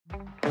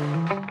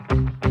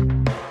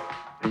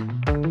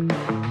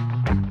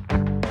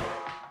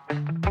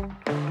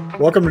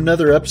Welcome to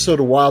another episode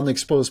of Wild and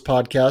Exposed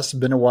Podcast. It's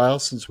been a while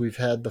since we've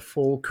had the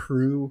full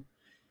crew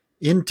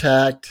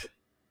intact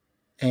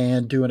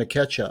and doing a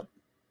catch-up.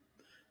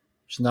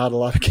 There's not a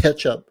lot of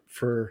catch-up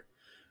for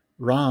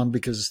Ron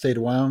because the state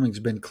of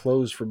Wyoming's been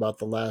closed for about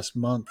the last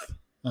month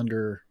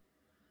under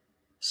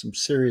some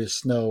serious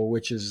snow,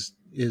 which is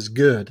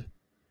good,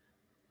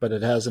 but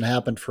it hasn't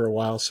happened for a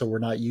while, so we're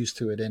not used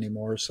to it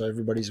anymore. So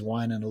everybody's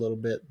whining a little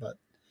bit, but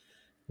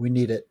we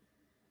need it.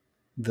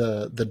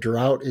 The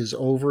drought is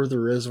over. The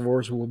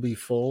reservoirs will be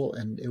full,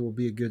 and it will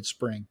be a good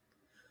spring.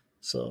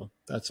 So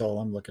that's all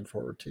I'm looking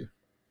forward to.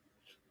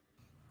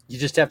 You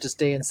just have to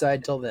stay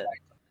inside till then.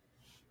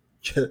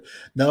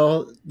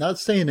 No, not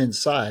staying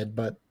inside,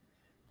 but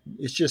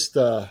it's just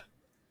there's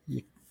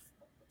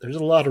a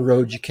lot of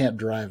roads you can't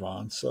drive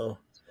on. So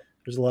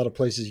there's a lot of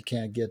places you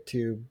can't get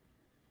to,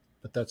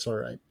 but that's all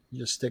right. You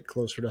just stick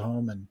closer to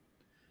home and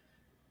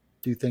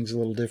do things a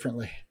little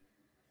differently.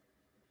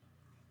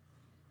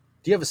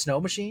 Do you have a snow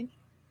machine?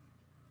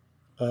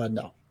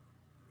 No.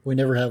 We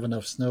never have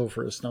enough snow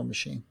for a snow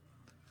machine.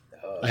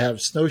 I have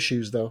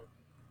snowshoes, though.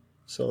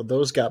 So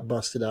those got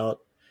busted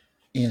out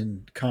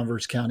in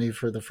Converse County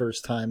for the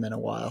first time in a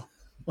while.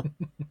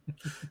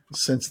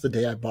 Since the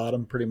day I bought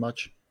them, pretty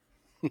much.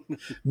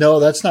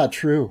 No, that's not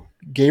true.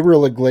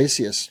 Gabriel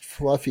Iglesias,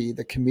 Fluffy,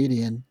 the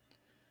comedian,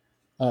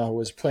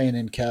 was playing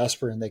in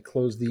Casper, and they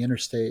closed the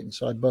interstate. And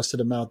so I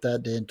busted him out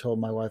that day and told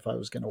my wife I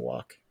was going to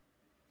walk,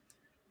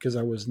 because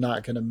I was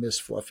not going to miss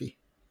Fluffy.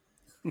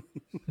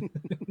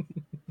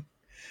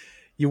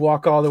 You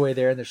walk all the way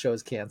there and the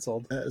show's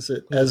canceled. As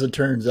it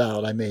turns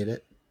out, I made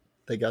it.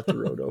 They got the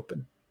road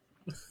open.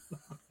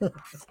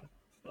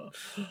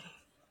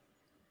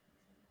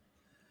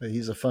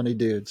 He's a funny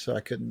dude, so I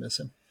couldn't miss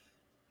him.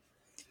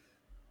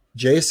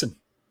 Jason,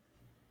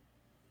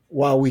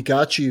 while we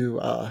got you,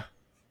 what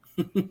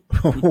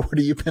have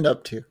you been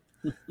up to?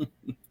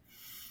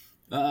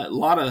 A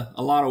lot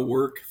of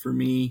work for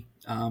me.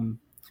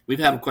 We've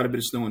had quite a bit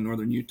of snow in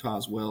northern Utah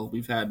as well.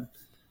 We've had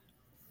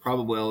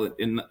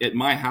at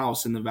my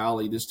house in the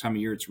valley this time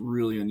of year, it's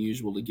really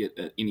unusual to get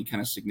any kind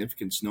of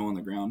significant snow on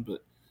the ground,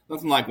 but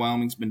nothing like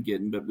Wyoming's been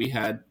getting. But we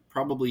had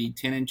probably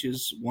 10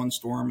 inches one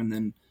storm, and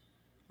then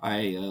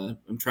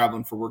I'm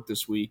traveling for work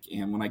this week,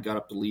 and when I got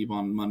up to leave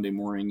on Monday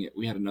morning,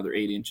 we had another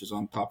 8 inches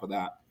on top of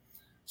that.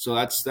 So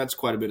that's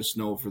quite a bit of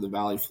snow for the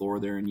valley floor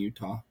there in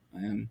Utah,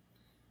 and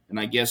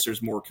I guess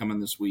there's more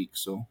coming this week,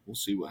 so we'll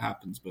see what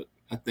happens. But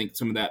I think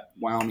some of that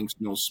Wyoming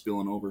snow is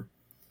spilling over.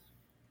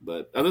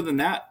 But other than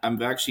that,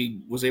 I've actually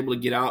was able to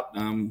get out.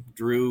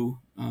 Drew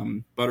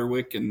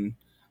Butterwick and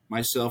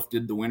myself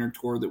did the winter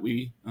tour that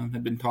we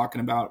had been talking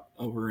about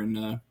over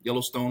in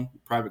Yellowstone,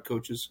 private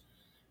coaches.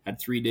 Had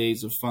 3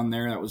 days of fun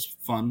there. That was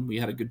fun. We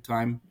had a good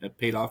time. It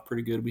paid off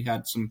pretty good. We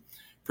had some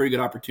pretty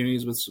good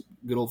opportunities with some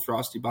good old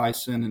frosty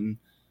bison and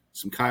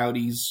some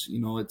coyotes.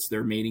 You know, it's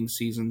their mating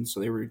season, so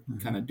they were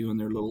kind of doing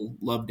their little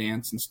love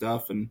dance and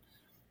stuff. And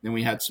then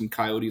we had some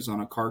coyotes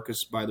on a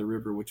carcass by the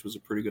river, which was a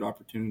pretty good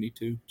opportunity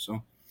too.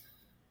 So,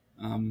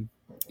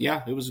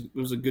 it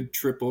was a good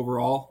trip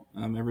overall.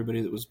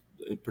 Everybody that was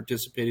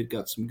participated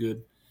got some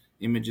good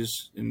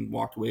images and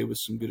walked away with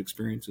some good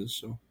experiences.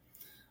 So,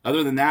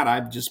 other than that,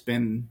 I've just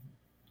been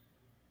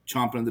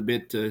chomping at the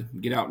bit to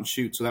get out and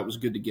shoot. So that was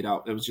good to get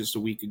out. That was just a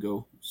week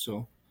ago.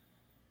 So,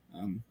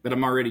 but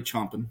I'm already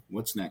chomping.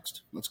 What's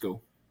next? Let's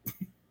go.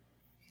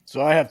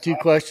 So I have two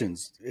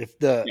questions.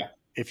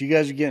 If you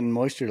guys are getting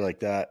moisture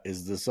like that,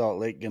 is the Salt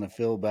Lake going to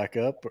fill back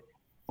up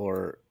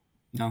or?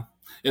 No.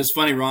 It's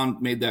funny.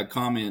 Ron made that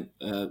comment,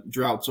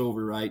 drought's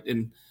over, right?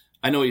 And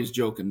I know he was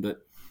joking,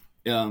 but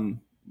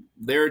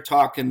they're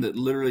talking that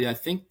literally, I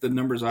think the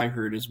numbers I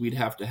heard is we'd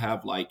have to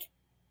have like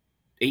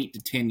 8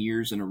 to 10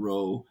 years in a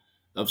row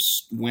of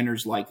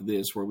winters like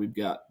this where we've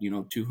got,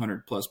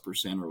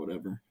 200+% or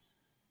whatever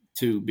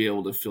to be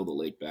able to fill the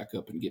lake back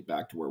up and get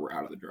back to where we're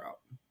out of the drought.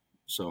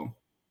 So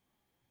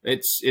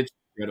it's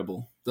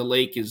incredible. The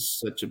lake is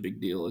such a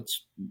big deal.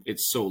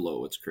 It's so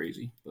low. It's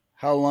crazy.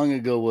 How long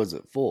ago was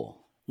it full?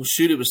 Well,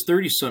 shoot, it was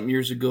 30-something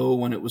years ago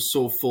when it was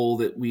so full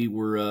that we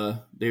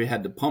were they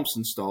had the pumps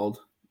installed.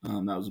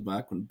 That was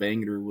back when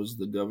Bangor was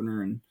the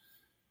governor, and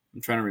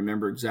I'm trying to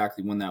remember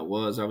exactly when that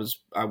was. I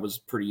was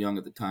pretty young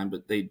at the time,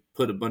 but they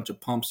put a bunch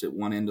of pumps at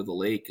one end of the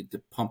lake to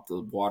pump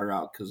the water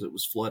out because it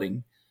was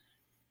flooding.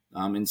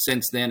 And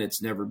since then,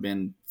 it's never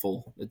been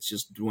full. It's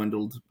just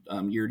dwindled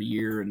year to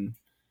year, and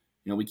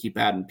we keep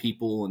adding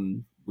people,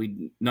 and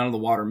none of the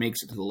water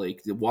makes it to the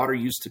lake. The water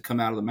used to come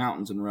out of the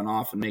mountains and run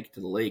off and make it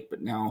to the lake,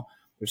 but now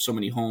there's so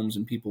many homes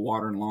and people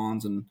watering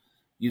lawns and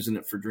using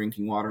it for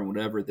drinking water and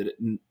whatever that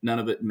none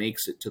of it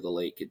makes it to the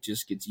lake. It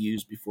just gets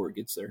used before it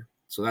gets there.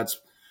 So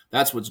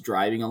that's what's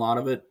driving a lot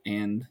of it,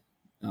 and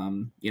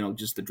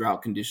just the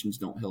drought conditions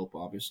don't help,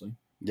 obviously.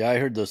 Yeah, I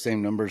heard those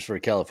same numbers for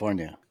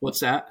California.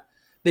 What's that?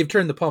 They've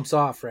turned the pumps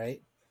off,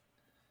 right?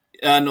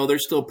 No, they're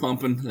still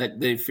pumping.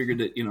 They figured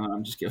that,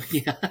 I'm just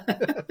kidding. Yeah.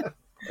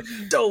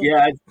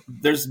 Yeah,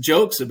 there's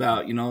jokes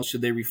about,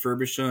 should they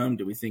refurbish them?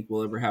 Do we think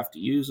we'll ever have to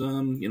use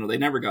them? They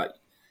never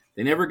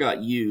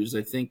got used.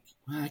 I think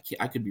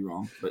I could be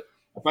wrong, but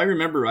if I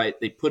remember right,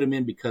 they put them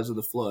in because of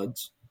the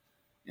floods,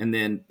 and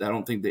then I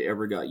don't think they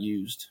ever got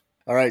used.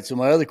 All right. So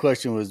my other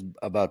question was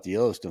about the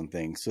Yellowstone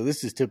thing. So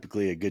this is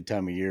typically a good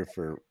time of year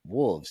for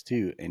wolves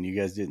too, and you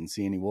guys didn't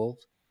see any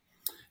wolves?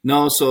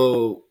 No,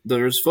 so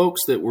there's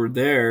folks that were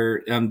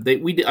there.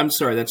 I'm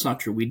sorry, that's not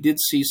true. We did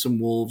see some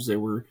wolves. They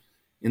were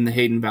in the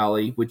Hayden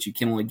Valley, which you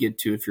can only get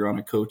to if you're on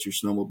a coach or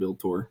snowmobile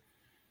tour.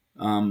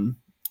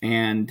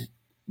 And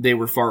they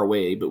were far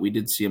away, but we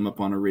did see them up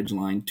on a ridge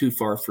line, too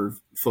far for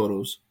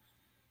photos.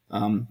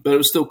 But it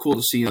was still cool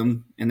to see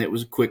them, and it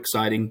was a quick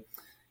sighting.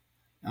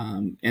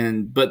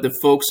 But the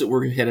folks that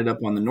were headed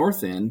up on the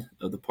north end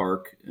of the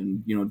park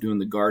and, doing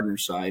the Gardner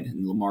side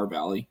in Lamar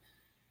Valley,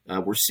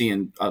 we're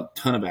seeing a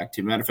ton of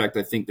activity. Matter of fact,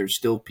 I think there's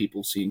still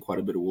people seeing quite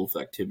a bit of wolf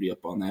activity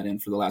up on that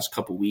end. For the last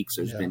couple of weeks,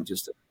 there's been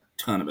just a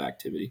ton of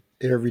activity.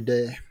 Every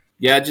day.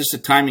 Yeah, just a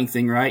timing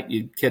thing, right?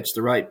 You catch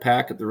the right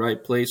pack at the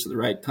right place at the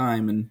right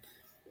time. And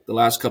the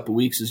last couple of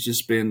weeks has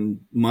just been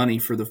money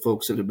for the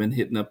folks that have been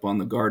hitting up on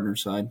the Gardner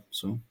side.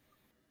 So,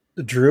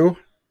 Drew,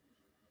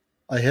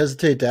 I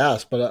hesitate to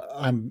ask, but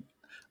I'm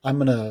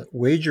going to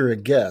wager a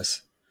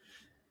guess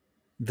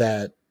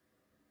that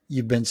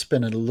you've been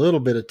spending a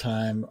little bit of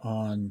time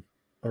on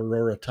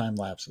Aurora time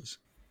lapses.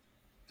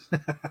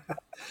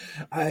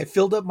 I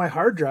filled up my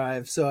hard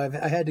drive, so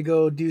I had to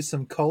go do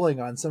some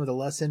culling on some of the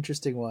less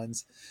interesting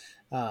ones.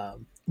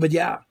 But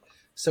yeah,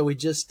 so we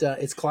just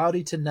it's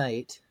cloudy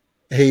tonight.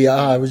 Hey,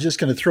 I was just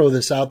going to throw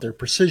this out there.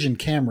 Precision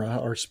Camera,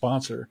 our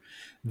sponsor,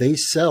 they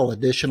sell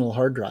additional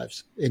hard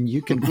drives, and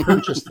you can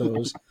purchase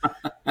those.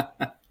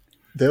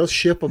 They'll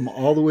ship them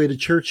all the way to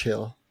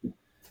Churchill.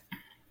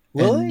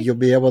 Really? And you'll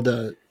be able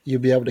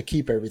to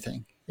keep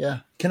everything.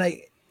 Yeah. Can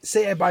I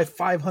say I buy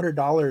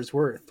 $500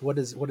 worth? What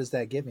does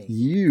that give me?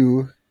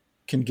 You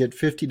can get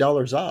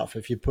 $50 off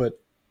if you put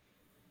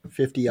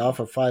 50 off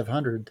of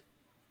 500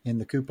 in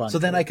the coupon. So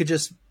then I could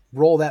just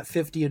roll that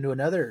 50 into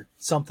another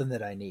something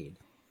that I need.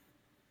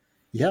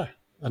 Yeah,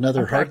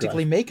 another I'm hard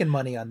practically drive. making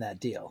money on that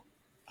deal.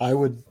 I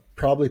would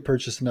probably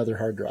purchase another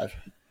hard drive.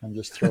 I'm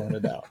just throwing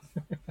it out.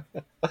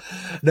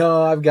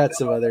 No, I've got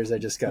some others. I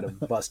just got to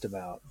bust them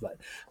out. But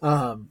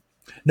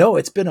no,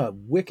 it's been a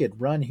wicked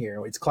run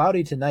here. It's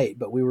cloudy tonight,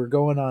 but we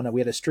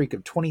had a streak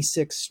of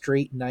 26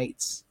 straight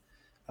nights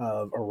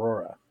of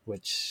Aurora,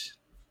 which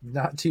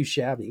not too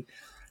shabby.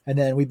 And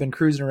then we've been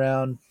cruising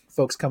around,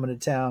 folks coming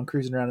to town,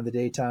 cruising around in the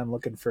daytime,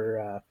 looking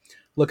for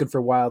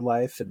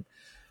wildlife. And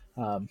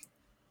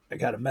I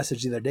got a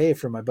message the other day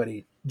from my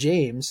buddy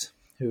James,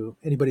 who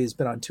anybody who's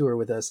been on tour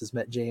with us has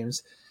met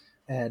James.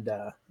 And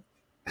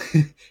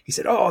he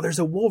said, "Oh, there's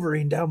a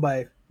wolverine down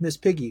by Miss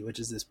Piggy," which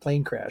is this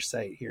plane crash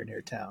site here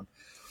near town.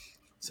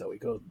 So we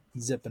go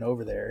zipping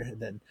over there, and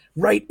then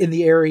right in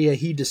the area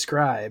he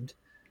described,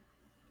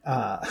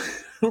 where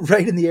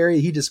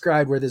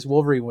this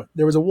wolverine,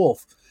 there was a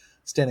wolf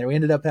standing there. We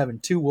ended up having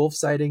 2 wolf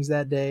sightings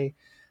that day,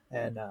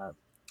 and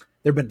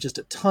there've been just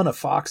a ton of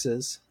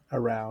foxes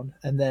around.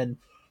 And then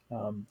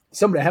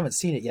somebody, I haven't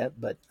seen it yet,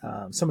 but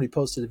somebody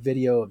posted a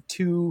video of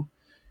 2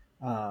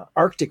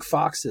 Arctic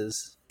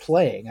foxes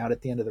playing out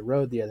at the end of the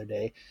road the other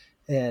day,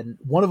 and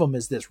one of them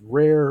is this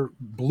rare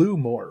blue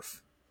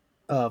morph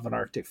of an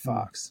Arctic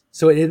fox.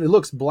 So it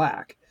looks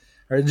black,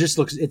 or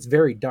it's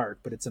very dark,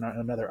 but it's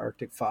another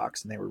Arctic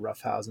fox, and they were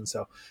roughhousing.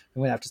 So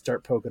I'm gonna have to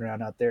start poking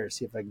around out there to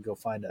see if I can go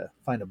find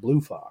a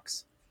blue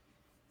fox.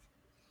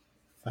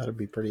 That'd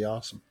be pretty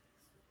awesome.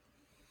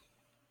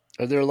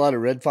 Are there a lot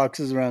of red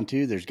foxes around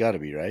too? There's got to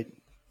be, right?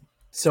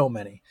 So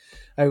many.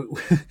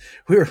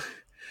 We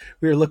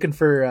were looking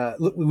for,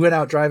 we went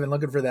out driving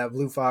looking for that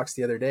blue fox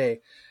the other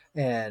day,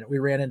 and we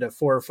ran into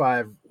 4 or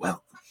 5,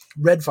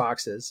 red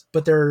foxes,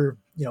 but they're,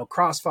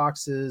 cross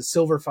foxes,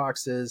 silver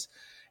foxes.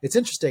 It's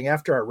interesting,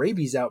 after our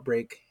rabies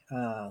outbreak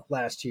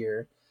last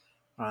year,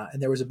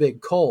 and there was a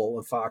big cull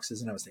of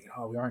foxes, and I was thinking,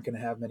 we aren't going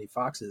to have many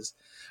foxes.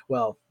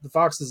 Well, the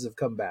foxes have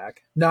come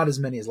back, not as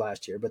many as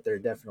last year, but there are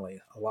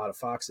definitely a lot of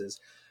foxes.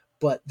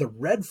 But the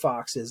red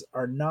foxes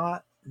are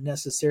not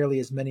necessarily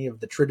as many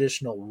of the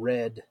traditional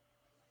red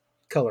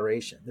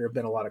coloration. There have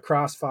been a lot of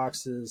cross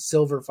foxes,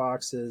 silver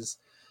foxes.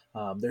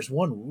 There's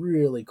one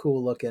really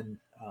cool looking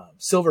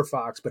silver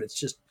fox, but it's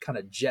just kind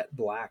of jet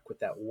black with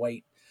that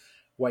white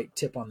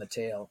tip on the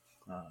tail.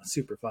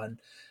 Super fun.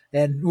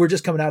 And we're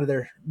just coming out of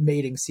their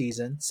mating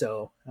season,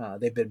 so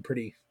they've been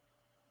pretty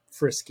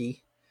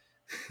frisky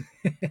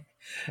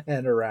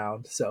and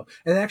around. So,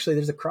 and actually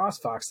there's a cross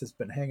fox that's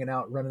been hanging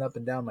out, running up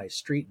and down my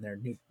street, and there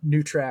are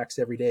new tracks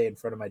every day in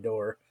front of my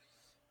door.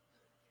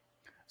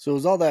 So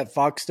is all that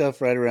fox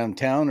stuff right around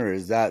town, or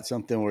is that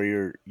something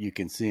where you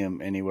can see them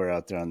anywhere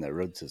out there on that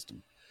road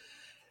system?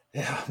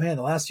 Yeah, man,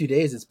 the last few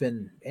days it's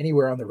been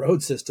anywhere on the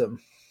road system,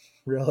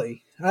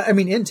 really. I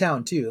mean, in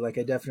town too. Like,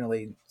 I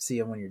definitely see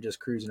them when you're just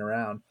cruising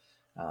around.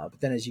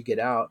 But then as you get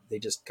out, they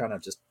just kind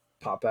of just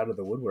pop out of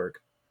the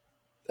woodwork.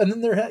 And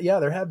then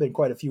there have been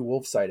quite a few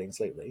wolf sightings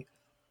lately,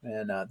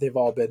 and they've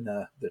all been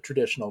the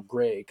traditional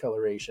gray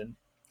coloration.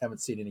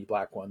 Haven't seen any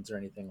black ones or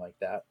anything like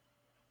that.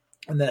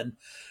 And then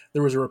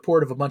there was a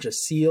report of a bunch of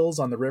seals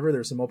on the river. There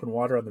was some open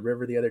water on the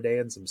river the other day,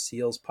 and some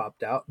seals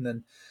popped out. And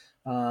then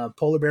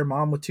polar bear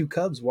mom with 2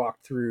 cubs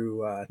walked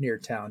through near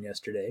town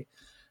yesterday.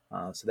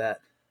 So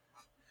that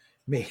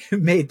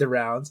made the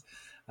rounds.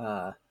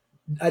 I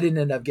didn't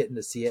end up getting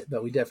to see it,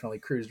 but we definitely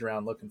cruised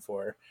around looking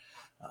for her.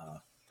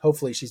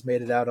 Hopefully she's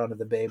made it out onto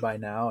the bay by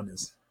now and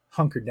is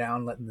hunkered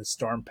down, letting the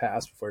storm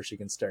pass before she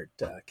can start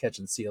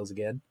catching seals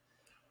again.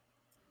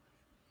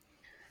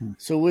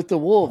 So with the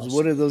wolves,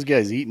 what are those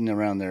guys eating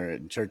around there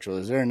at Churchill?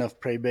 Is there enough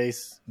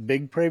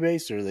big prey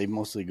base, or are they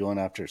mostly going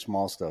after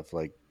small stuff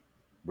like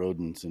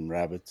rodents and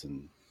rabbits?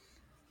 And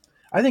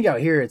I think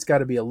out here it's got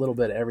to be a little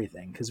bit of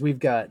everything, because we've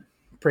got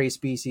prey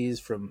species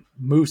from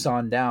moose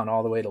on down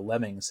all the way to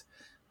lemmings,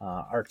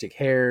 Arctic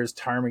hares,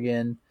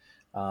 ptarmigan.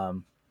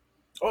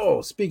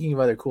 Speaking of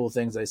other cool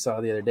things I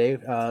saw the other day,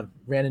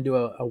 ran into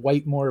a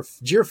white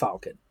morph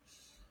gyrfalcon,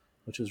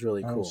 which was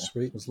really cool.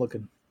 Sweet. Was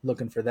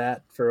looking for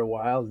that for a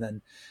while, and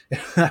then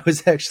I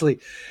was actually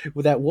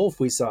with that wolf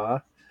we saw.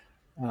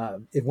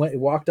 It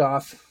walked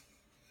off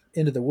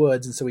into the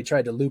woods, and so we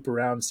tried to loop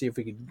around and see if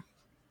we could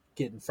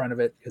get in front of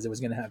it, because it was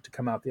going to have to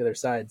come out the other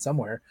side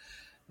somewhere.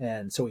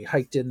 And so we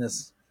hiked in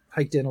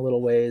a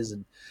little ways,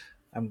 and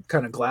I'm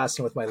kind of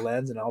glassing with my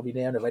lens, and I'll be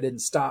damned if I didn't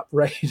stop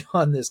right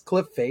on this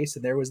cliff face,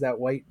 and there was that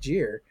white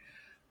gyr.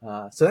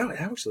 So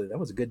that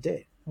was a good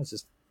day. That was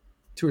just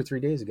 2 or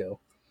 3 days ago.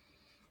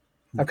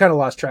 I've kind of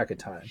lost track of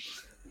time.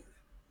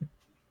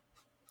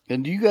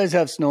 do you guys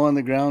have snow on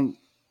the ground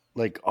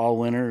like all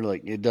winter?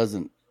 Like it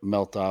doesn't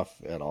melt off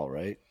at all,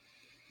 right?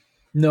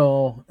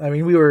 No, I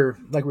mean we were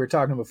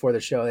talking before the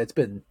show. It's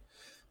been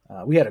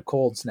we had a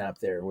cold snap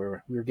there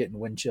where we were getting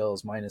wind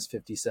chills. Minus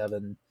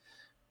 57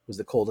 was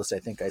the coldest I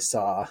think I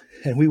saw,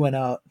 and we went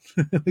out.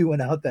 We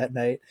went out that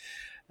night,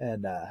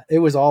 and it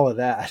was all of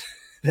that.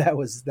 That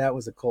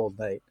was a cold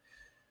night,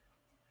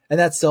 and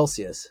that's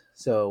Celsius.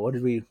 So what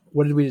did we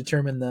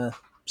determine the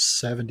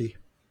 70.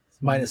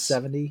 minus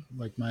 70?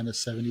 Like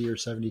minus 70 or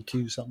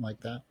 72, something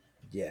like that.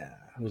 Yeah,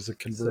 Was the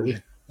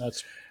conversion.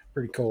 That's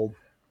pretty cold.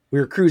 We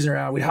were cruising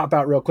around. We'd hop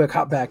out real quick,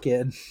 hop back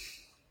in,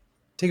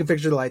 take a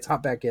picture of the lights,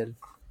 hop back in.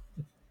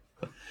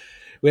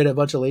 We had a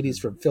bunch of ladies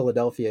from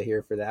Philadelphia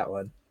here for that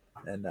one,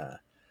 and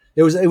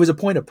it was a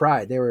point of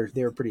pride. They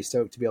were pretty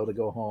stoked to be able to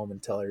go home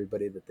and tell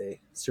everybody that they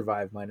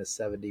survived minus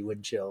 70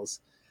 wind chills.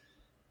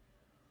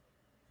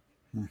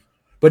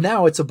 But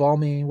now it's a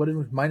balmy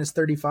minus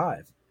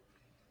 35.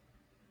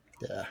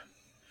 Yeah.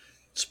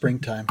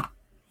 Springtime.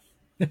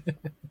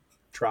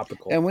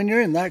 Tropical. And when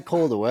you're in that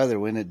cold of weather,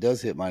 when it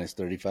does hit minus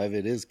 35,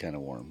 it is kind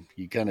of warm.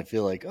 You kind of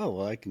feel like, oh,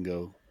 well, I can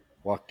go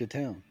walk to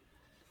town.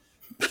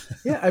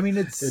 Yeah, I mean,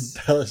 It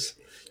does.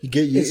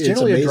 It's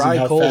generally amazing a dry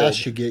how cold.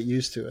 fast you get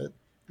used to it.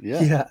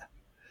 Yeah.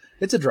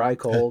 It's a dry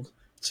cold.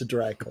 It's a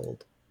dry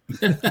cold.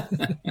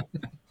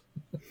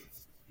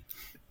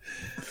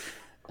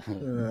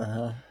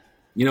 Uh-huh.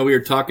 We were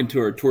talking to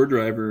our tour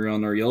driver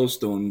on our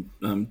Yellowstone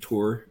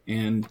tour,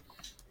 and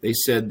they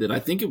said that I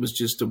think it was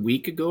just a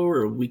week ago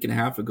or a week and a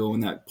half ago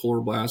when that polar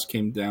blast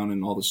came down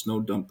and all the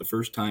snow dumped the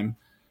first time.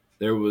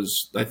 There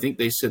was, I think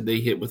they said they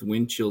hit with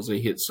wind chills. They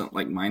hit something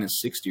like minus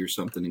 60 or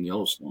something in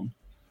Yellowstone.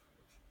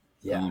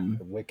 Yeah,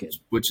 wicked.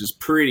 Which is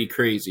pretty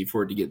crazy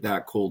for it to get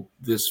that cold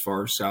this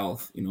far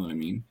south. You know what I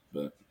mean?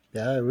 But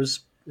Yeah,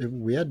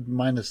 we had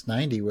minus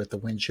 90 with the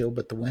wind chill,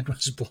 but the wind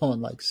was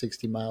blowing like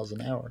 60 miles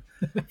an hour.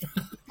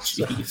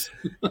 jeez.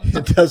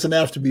 It doesn't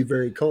have to be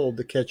very cold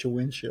to catch a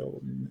wind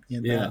chill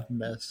in that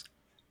mess.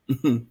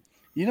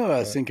 You know what I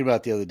was thinking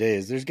about the other day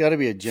is there's got to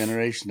be a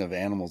generation of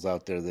animals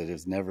out there that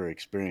has never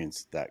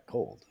experienced that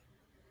cold.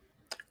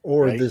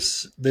 Or Right?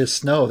 this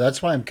snow.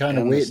 That's why I'm kind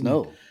of And the waiting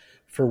snow.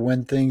 for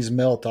when things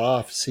melt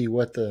off, see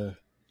what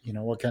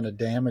what kind of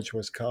damage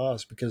was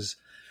caused, because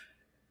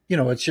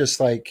it's just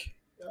like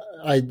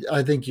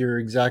I think you're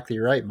exactly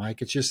right,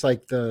 Mike. It's just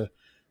like the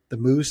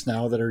moose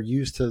now that are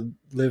used to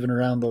living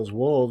around those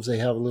wolves. They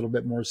have a little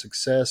bit more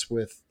success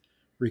with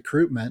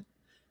recruitment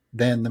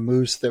than the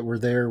moose that were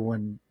there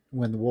when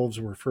the wolves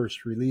were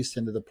first released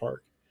into the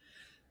park.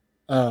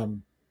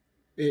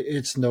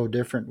 It's no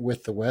different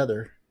with the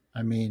weather.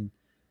 I mean,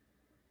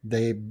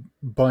 they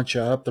bunch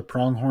up, the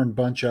pronghorn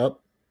bunch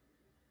up,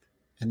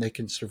 and they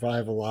can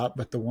survive a lot.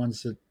 But the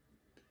ones that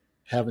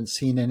haven't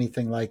seen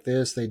anything like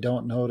this, they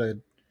don't know to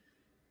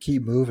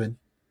keep moving.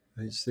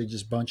 They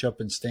just bunch up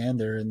and stand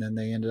there, and then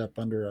they ended up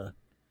under a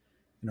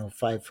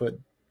 5 foot,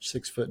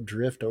 6 foot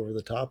drift over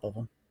the top of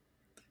them.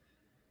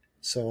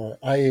 So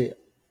I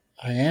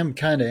am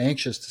kind of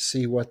anxious to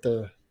see what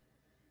the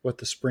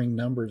spring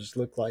numbers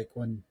look like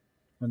when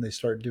they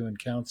start doing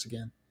counts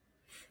again.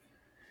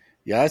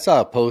 Yeah, I saw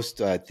a post,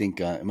 I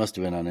think it must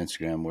have been on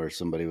Instagram, where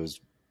somebody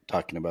was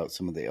talking about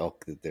some of the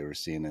elk that they were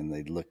seeing, and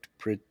they looked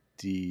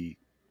pretty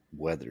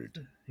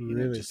weathered.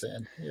 Really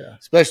sad, yeah.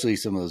 Especially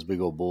some of those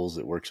big old bulls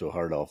that work so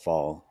hard all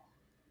fall.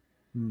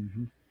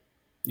 Mm-hmm.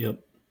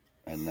 Yep.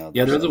 And now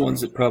Yeah, they're the ones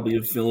that probably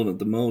have feeling it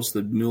the most.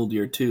 The mule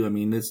deer too. I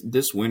mean,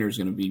 this winter is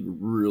going to be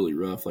really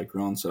rough. Like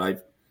Ron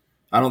said,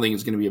 I don't think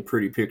it's going to be a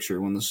pretty picture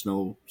when the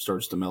snow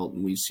starts to melt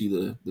and we see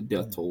the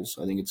death tolls.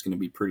 I think it's going to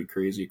be pretty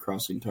crazy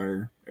across the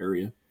entire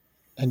area.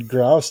 And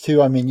grouse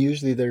too. I mean,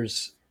 usually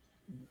there's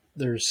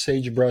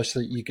sagebrush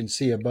that you can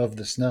see above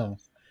the snow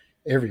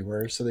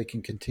everywhere, so they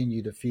can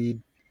continue to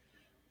feed.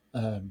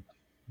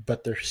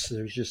 But there's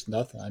just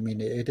nothing. I mean,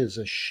 it is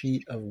a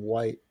sheet of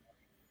white.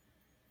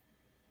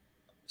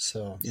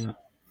 So Yeah,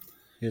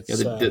 it's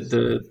yeah.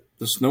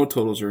 The snow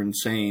totals are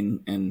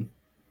insane, and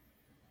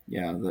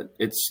yeah, that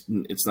it's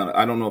not.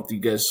 I don't know if you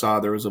guys saw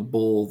there was a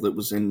bull that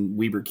was in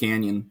Weber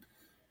Canyon,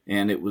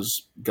 and it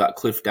got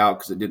cliffed out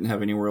because it didn't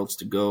have anywhere else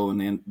to go, and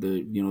then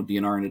the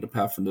DNR ended up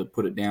having to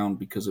put it down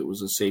because it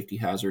was a safety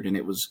hazard, and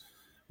it was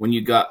when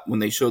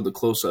they showed the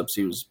close-ups,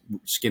 he was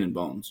skin and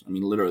bones. I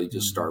mean, literally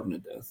just starving to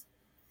death.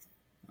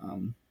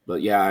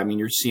 But yeah, I mean,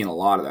 you're seeing a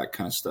lot of that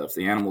kind of stuff.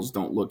 The animals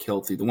don't look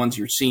healthy. The ones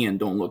you're seeing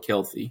don't look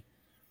healthy.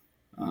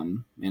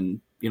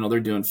 And they're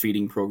doing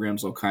feeding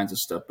programs, all kinds of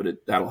stuff,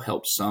 but that'll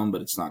help some,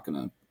 but it's not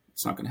gonna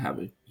have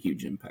a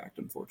huge impact,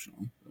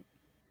 unfortunately.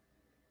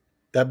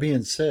 That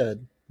being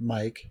said,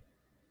 Mike,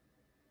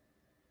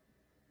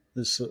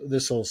 this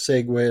will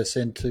segue us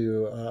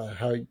into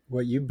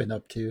what you've been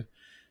up to.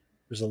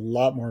 There's a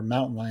lot more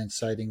mountain lion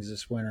sightings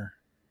this winter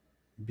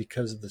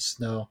because of the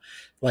snow.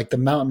 Like the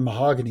mountain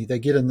mahogany, they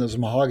get in those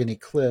mahogany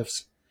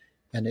cliffs,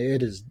 and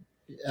it is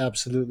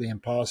absolutely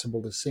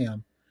impossible to see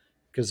them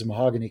because the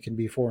mahogany can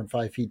be 4 and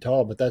 5 feet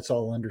tall, but that's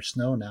all under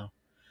snow now.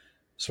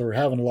 So we're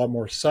having a lot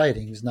more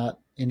sightings, not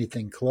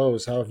anything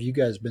close. How have you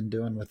guys been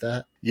doing with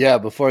that? Yeah,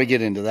 before I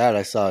get into that,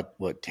 I saw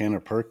Tanner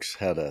Perks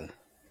had a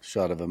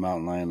shot of a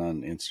mountain lion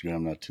on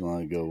Instagram not too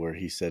long ago where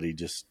he said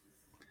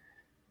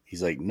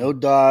he's like, no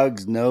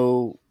dogs,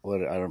 no, I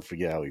don't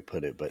forget how he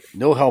put it, but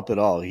no help at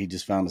all. He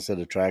just found a set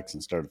of tracks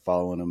and started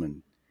following them,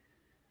 and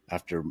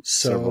after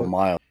several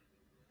miles.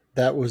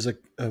 That was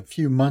a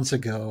few months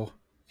ago,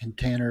 and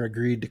Tanner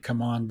agreed to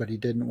come on, but he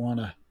didn't want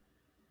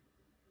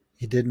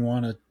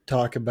to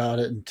talk about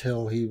it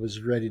until he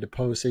was ready to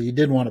post it. He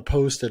didn't want to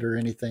post it or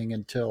anything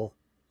until,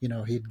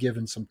 he'd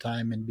given some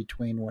time in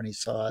between when he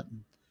saw it.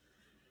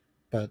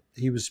 But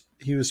he was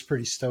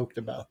pretty stoked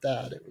about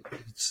that.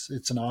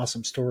 It's an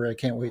awesome story. I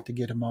can't wait to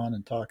get him on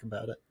and talk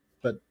about it.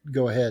 But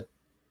go ahead.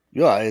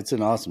 Yeah, it's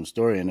an awesome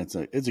story, and it's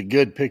a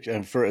good picture.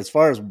 And for as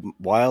far as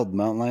wild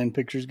mountain lion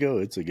pictures go,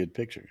 it's a good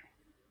picture.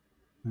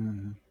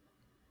 Mm-hmm.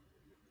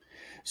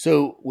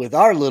 So with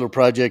our little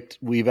project,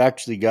 we've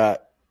actually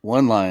got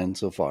one lion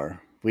so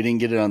far. We didn't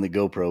get it on the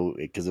GoPro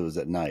because it was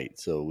at night,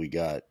 so we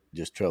got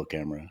just trail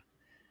camera.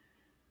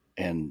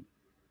 And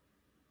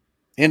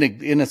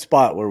in a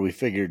spot where we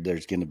figured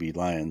there's going to be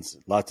lions,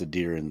 lots of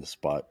deer in the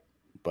spot,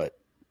 but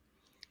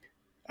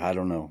I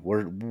don't know.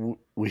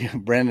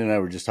 Brandon and I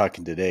were just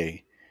talking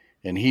today,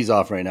 and he's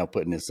off right now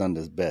putting his son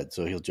to bed,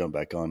 so he'll jump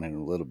back on in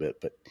a little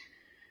bit. But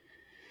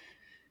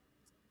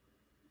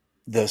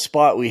the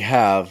spot we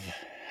have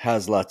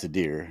has lots of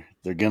deer.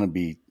 They're going to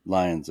be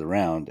lions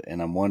around,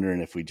 and I'm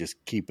wondering if we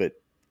just keep it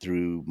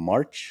through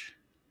March,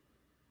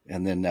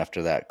 and then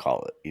after that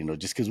call it.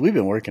 Just because we've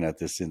been working at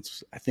this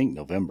since I think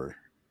November,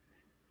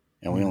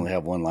 and we only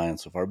have one lion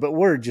so far. But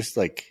we're just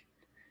like,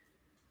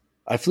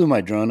 I flew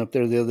my drone up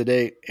there the other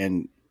day,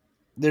 and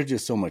there's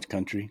just so much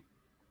country.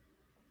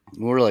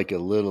 We're like a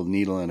little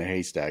needle in a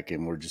haystack,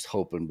 and we're just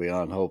hoping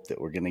beyond hope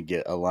that we're going to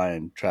get a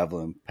lion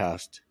traveling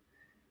past.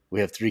 We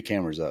have 3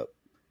 cameras up.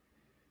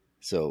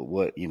 So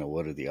what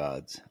are the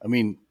odds? I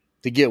mean,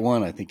 to get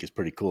one, I think is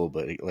pretty cool.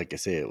 But like I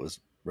say, it was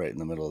right in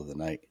the middle of the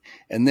night.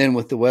 And then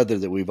with the weather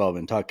that we've all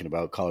been talking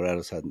about,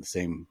 Colorado's had the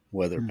same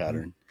weather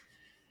pattern.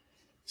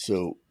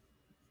 So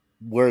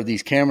where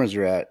these cameras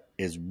are at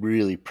is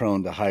really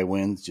prone to high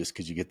winds just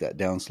because you get that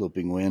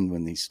downsloping wind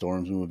when these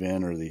storms move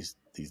in or these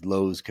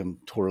lows come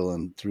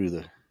twirling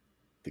through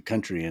the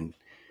country. And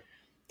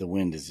the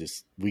wind is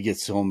just, we get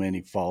so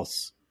many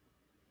false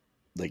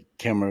like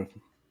camera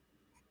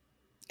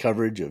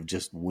coverage of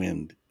just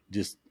wind,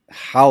 just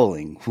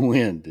howling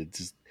wind. It's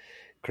just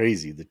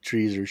crazy. The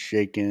trees are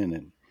shaking.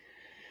 And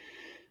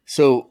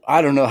so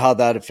I don't know how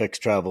that affects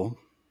travel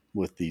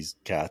with these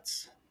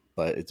cats,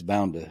 but it's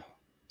bound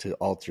to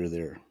alter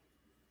their,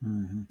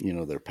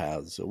 their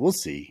paths. So we'll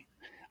see.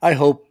 I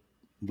hope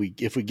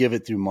if we give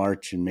it through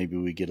March and maybe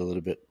we get a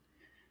little bit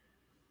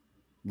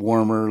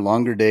warmer,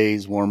 longer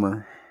days,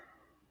 warmer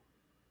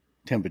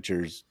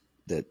temperatures,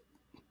 that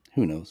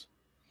who knows?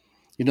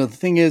 The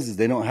thing is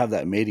they don't have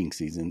that mating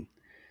season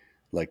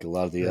like a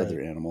lot of the other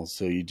animals.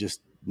 So you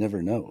just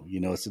never know.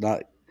 It's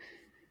not,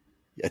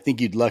 I think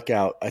you'd luck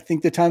out. I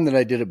think the time that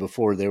I did it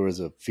before, there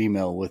was a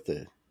female with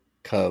a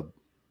cub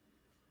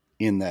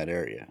in that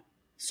area.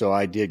 So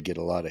I did get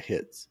a lot of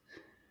hits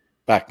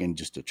back in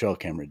just the trail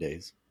camera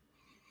days.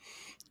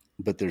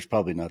 But there's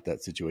probably not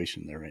that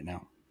situation there right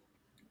now.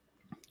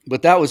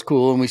 But that was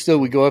cool. And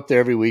we go up there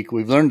every week.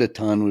 We've learned a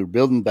ton. We're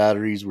building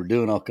batteries. We're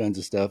doing all kinds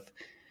of stuff.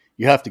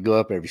 You have to go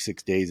up every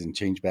 6 days and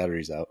change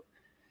batteries out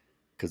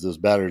because those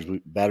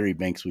battery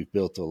banks we've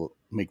built will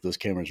make those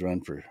cameras run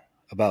for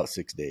about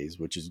 6 days,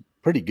 which is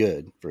pretty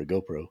good for a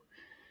GoPro.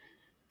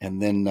 And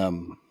then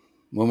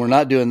when we're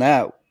not doing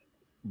that,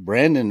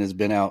 Brandon has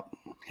been out.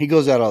 He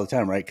goes out all the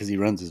time, right? Because he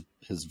runs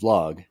his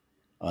vlog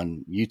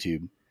on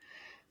YouTube.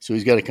 So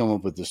he's got to come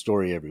up with the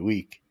story every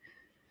week.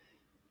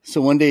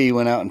 So one day he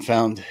went out and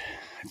found,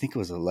 I think it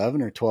was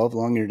 11 or 12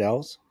 long-eared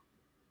owls,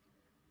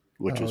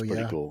 which was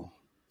pretty cool.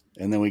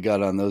 And then we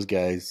got on those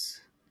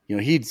guys. You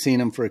know, he'd seen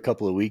them for a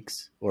couple of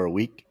weeks or a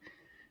week.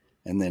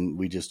 And then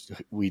we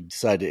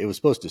decided it was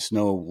supposed to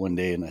snow one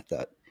day. And I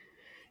thought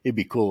it'd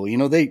be cool. You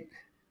know,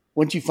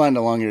 once you find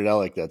a long-eared owl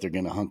like that, they're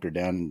going to hunker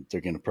down. And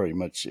they're going to pretty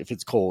much, if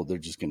it's cold, they're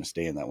just going to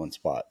stay in that one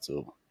spot.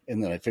 So,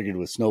 and then I figured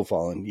with snow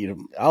falling, you know,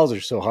 owls are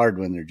so hard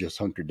when they're just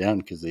hunkered down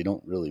because they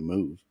don't really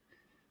move.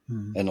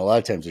 Mm-hmm. And a lot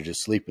of times they're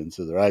just sleeping,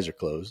 so their eyes are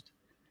closed.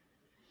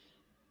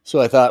 So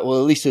I thought, well,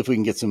 at least if we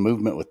can get some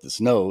movement with the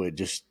snow,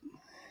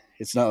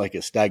 it's not like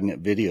a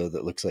stagnant video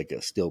that looks like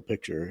a still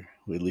picture.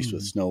 At least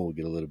with snow, we'll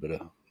get a little bit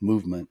of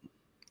movement.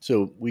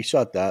 So we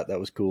shot that. That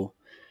was cool.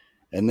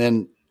 And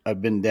then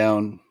I've been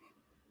down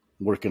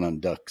working on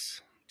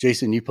ducks.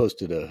 Jason, you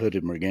posted a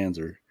hooded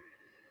merganser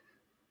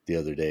the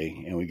other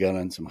day, and we got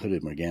on some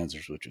hooded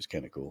mergansers, which was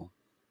kind of cool.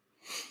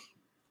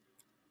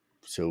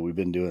 So we've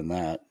been doing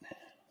that.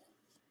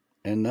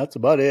 And that's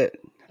about it.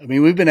 I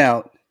mean, we've been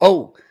out.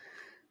 Oh,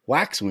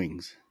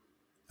 waxwings.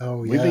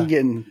 Oh, yeah. We've been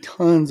getting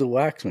tons of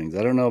waxwings.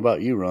 I don't know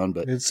about you, Ron,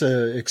 but it's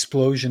an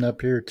explosion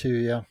up here too.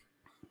 Yeah.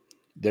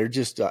 They're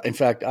just, in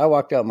fact, I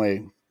walked out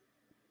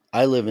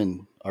I live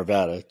in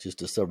Arvada,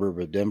 just a suburb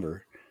of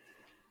Denver.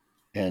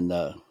 And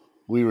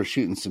we were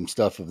shooting some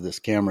stuff of this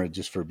camera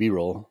just for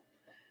B-roll.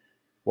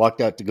 Walked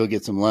out to go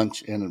get some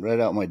lunch, and right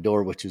out my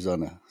door, which is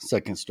on a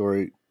second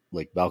story,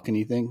 like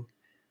balcony thing,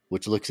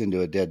 which looks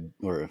into a dead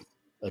or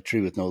a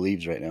tree with no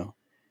leaves right now.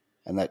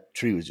 And that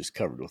tree was just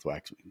covered with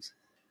waxwings.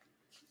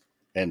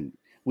 And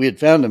we had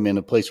found them in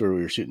a place where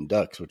we were shooting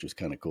ducks, which was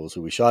kind of cool.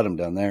 So we shot them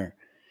down there.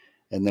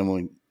 And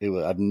then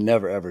I've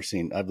never, ever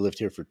seen, I've lived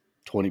here for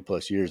 20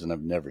 plus years and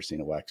I've never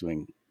seen a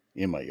waxwing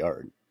in my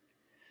yard.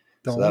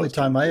 The only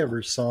time I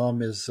ever saw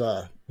them is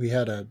we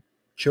had a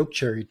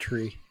chokecherry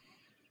tree.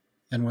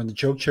 And when the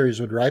chokecherries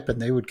would ripen,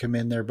 they would come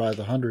in there by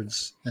the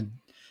hundreds and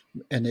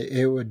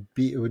it would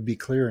be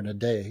clear in a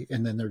day.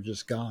 And then they're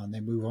just gone. They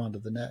move on to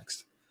the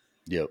next.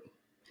 Yep.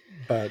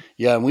 But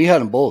yeah, and we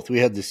had them both. We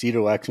had the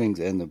cedar waxwings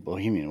and the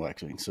Bohemian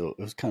waxwings, so it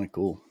was kind of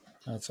cool.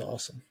 That's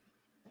awesome.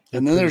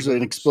 And then there's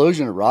an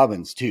explosion of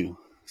robins too.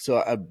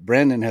 So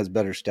Brandon has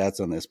better stats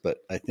on this, but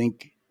I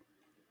think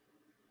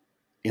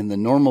in the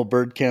normal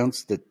bird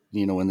counts that,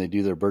 you know, when they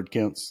do their bird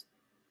counts,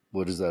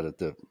 what is that at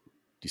the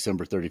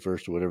December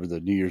 31st or whatever,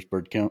 the New Year's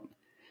bird count,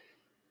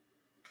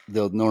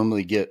 they'll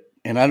normally get,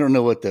 and I don't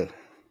know what the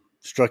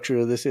structure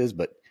of this is,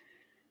 but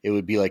it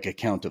would be like a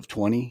count of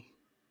 20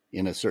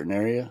 in a certain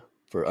area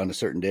on a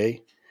certain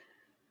day.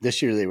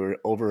 This year they were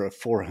over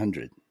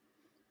 400.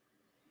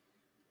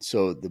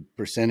 So the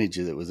percentage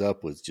that was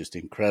up was just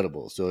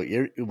incredible. So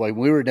when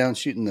we were down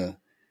shooting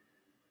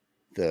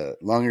the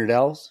long-eared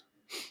owls,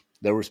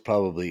 there was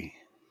probably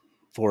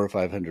 400 or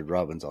 500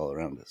 robins all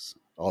around us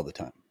all the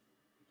time.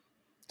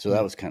 So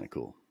that was kind of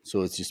cool.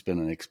 So it's just been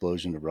an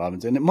explosion of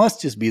robins, and it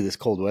must just be this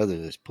cold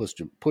weather that's pushed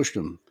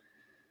them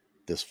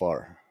this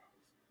far.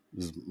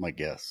 This is my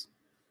guess.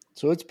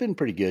 So it's been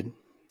pretty good.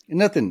 And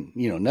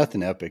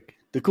nothing epic.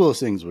 The coolest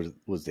things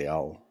was the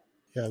owl.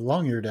 Yeah,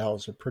 long-eared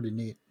owls are pretty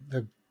neat.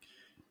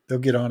 They'll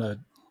get on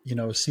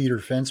a cedar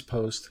fence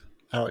post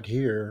out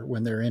here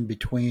when they're in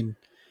between,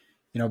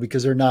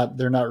 because they're not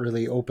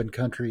really open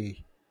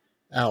country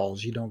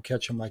owls. You don't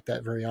catch them like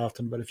that very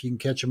often. But if you can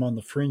catch them on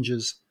the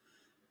fringes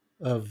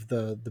of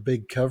the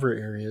big cover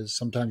areas,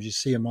 sometimes you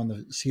see them on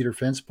the cedar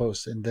fence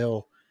posts and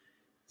they'll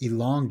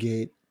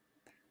elongate.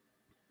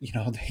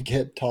 They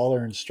get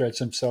taller and stretch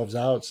themselves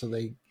out so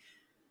they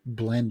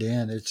blend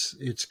in.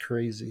 It's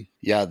crazy.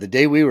 Yeah, the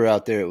day we were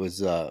out there, it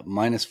was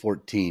minus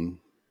 14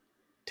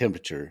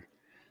 temperature,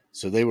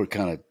 so they were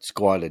kind of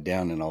squatted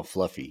down and all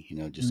fluffy,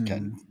 just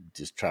kind of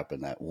just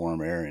trapping that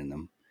warm air in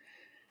them,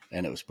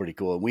 and it was pretty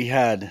cool. And we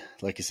had,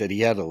 like I said, he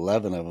had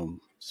 11 of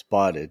them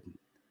spotted,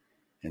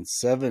 and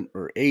 7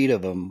 or 8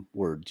 of them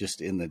were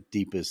just in the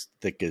deepest,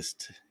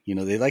 thickest.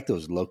 They like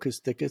those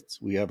locust thickets.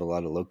 We have a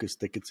lot of locust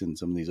thickets in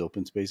some of these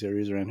open space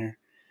areas around here,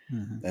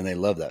 and they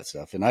love that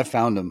stuff. And I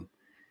found them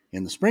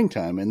in the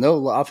springtime, and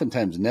they'll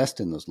oftentimes nest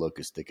in those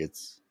locust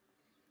thickets.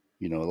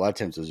 A lot of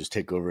times they'll just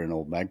take over an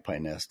old magpie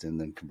nest and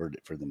then convert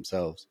it for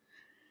themselves.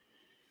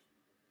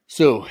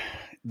 So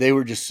they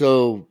were just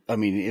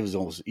it was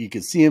almost, you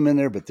could see them in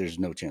there, but there's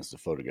no chance to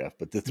photograph.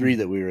 But the 3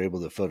 that we were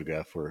able to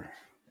photograph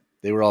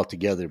they were all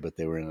together, but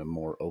they were in a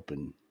more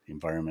open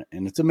environment.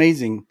 And it's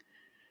amazing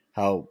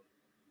how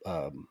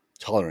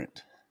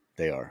tolerant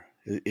they are.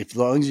 As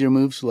long as you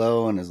move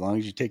slow and as long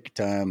as you take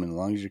your time and as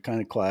long as you're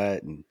kind of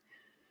quiet, and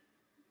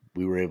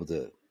we were able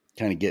to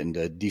kind of get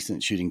into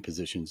decent shooting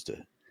positions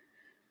to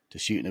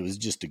shoot. And it was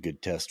just a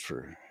good test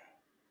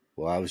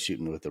I was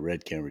shooting with a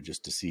red camera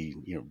just to see,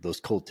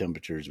 those cold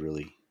temperatures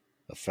really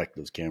affect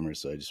those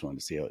cameras. So I just wanted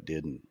to see how it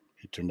did, and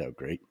it turned out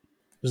great.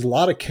 There's a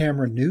lot of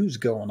camera news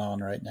going on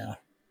right now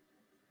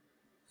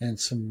and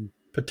some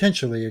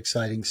potentially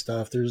exciting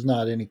stuff. There's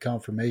not any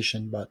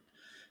confirmation, but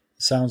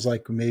sounds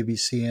like we may be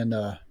seeing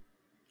a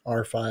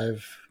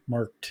R5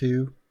 Mark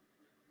II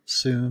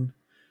soon,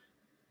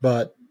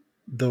 but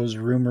those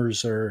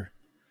rumors are,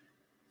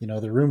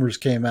 the rumors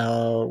came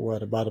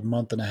out about a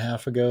month and a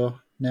half ago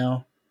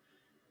now,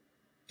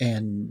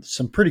 and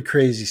some pretty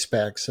crazy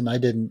specs. And I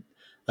don't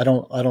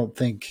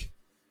think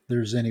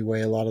there's any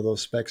way a lot of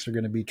those specs are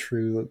going to be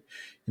true.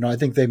 I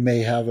think they may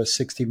have a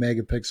 60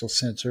 megapixel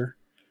sensor.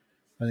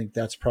 I think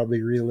that's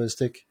probably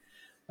realistic.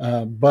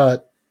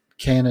 But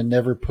Canon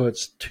never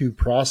puts two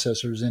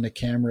processors in a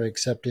camera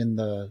except in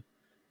the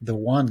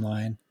one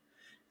line.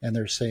 And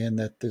they're saying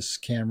that this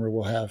camera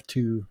will have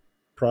two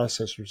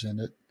processors in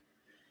it.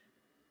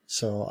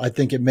 So I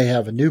think it may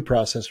have a new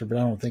processor, but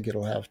I don't think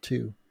it'll have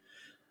two.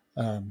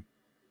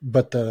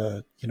 But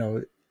the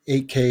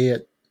 8K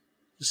at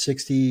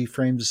 60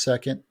 frames a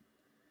second,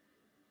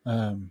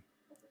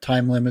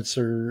 time limits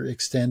are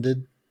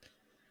extended.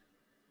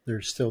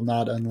 They're still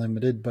not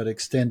unlimited, but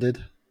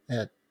extended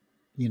at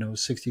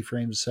 60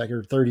 frames a second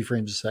or 30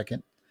 frames a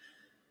second,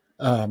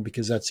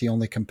 because that's the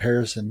only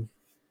comparison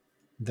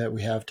that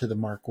we have to the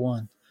Mark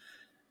I.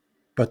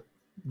 But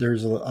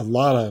there's a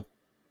lot of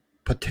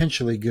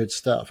potentially good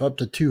stuff, up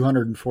to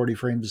 240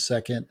 frames a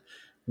second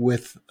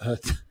with a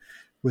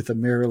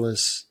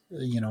mirrorless,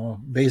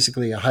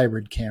 basically a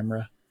hybrid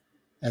camera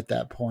at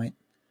that point,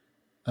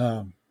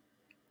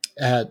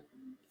 at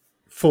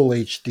full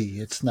HD.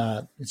 It's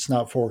not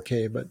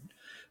 4K, but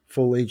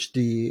full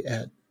HD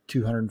at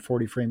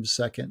 240 frames a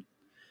second.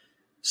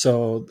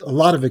 So a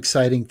lot of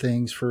exciting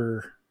things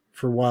for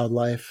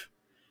wildlife.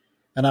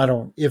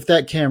 And if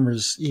that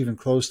camera's even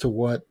close to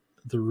what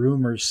the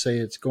rumors say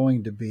it's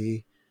going to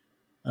be,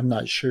 I'm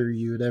not sure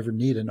you would ever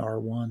need an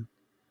R1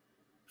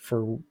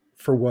 for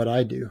what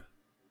I do.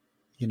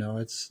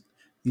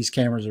 These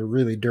cameras are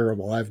really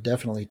durable. I've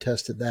definitely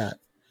tested that.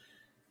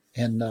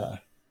 And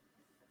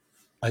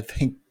I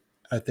think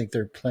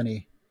they're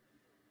plenty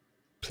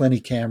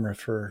camera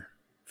for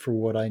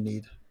what I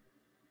need.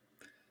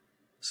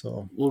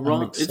 So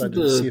Ron, I'm excited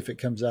to see if it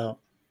comes out.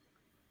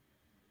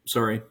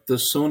 Sorry, the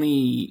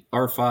Sony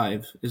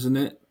R5, isn't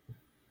it?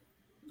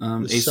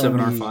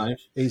 A7R5.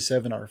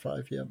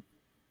 A7R5, yeah.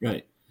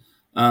 Right.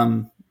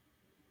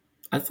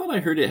 I thought I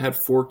heard it had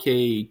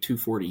 4K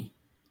 240.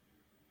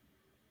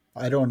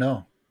 I don't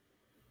know.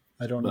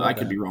 But I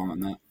could be wrong on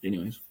that.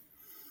 Anyways,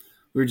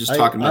 we were just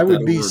talking about I that. I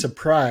would be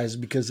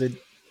surprised because it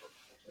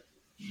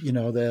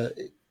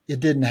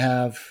didn't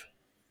have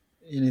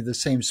any of the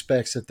same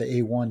specs that the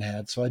A1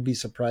 had. So I'd be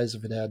surprised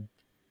if it had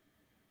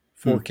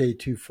 4K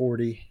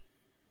 240.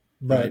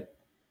 But,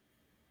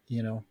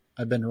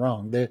 I've been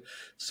wrong.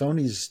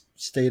 Sony's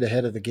stayed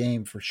ahead of the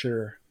game for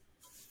sure.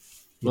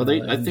 I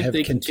think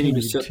they continue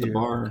to set the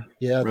bar.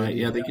 Yeah, right.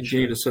 They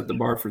continue to set the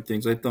bar for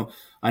things.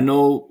 I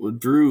know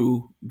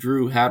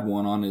Drew had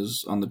one on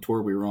the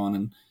tour we were on,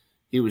 and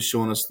he was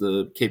showing us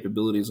the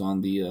capabilities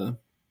on the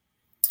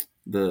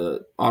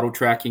auto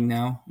tracking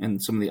now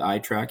and some of the eye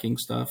tracking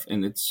stuff,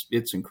 and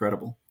it's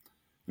incredible.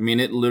 I mean,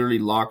 it literally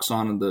locks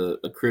on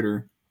a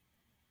critter,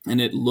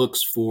 and it looks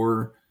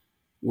for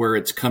where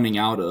it's coming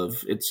out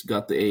of. It's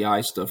got the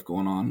AI stuff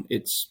going on.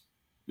 It's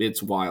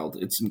wild.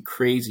 It's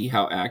crazy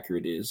how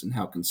accurate it is and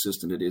how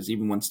consistent it is,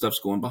 even when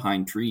stuff's going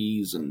behind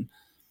trees and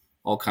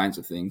all kinds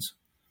of things.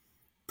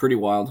 Pretty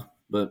wild,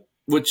 but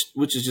which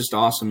is just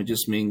awesome. It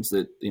just means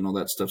that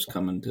that stuff's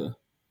coming to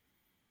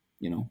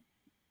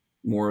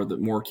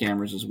more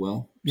cameras as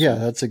well. Yeah,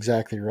 that's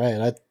exactly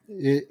right.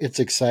 It's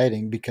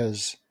exciting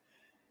because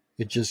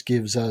it just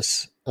gives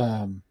us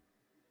a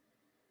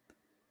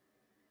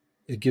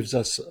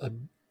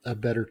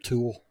better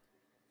tool.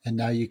 And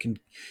now you can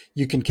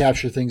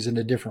capture things in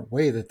a different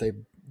way that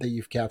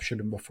you've captured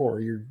them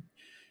before. You're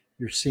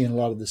seeing a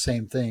lot of the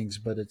same things,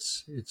 but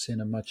it's in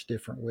a much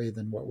different way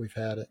than what we've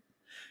had it.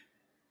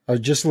 I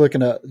was just looked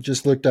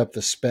up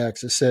the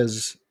specs. It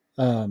says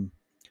that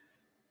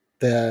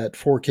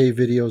 4K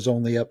video is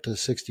only up to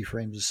 60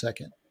 frames a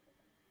second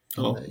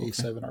on the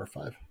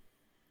A7R5.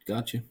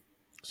 Gotcha.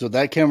 So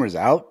that camera's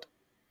out?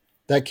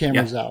 That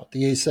camera's out.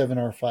 The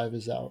A7R5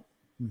 is out.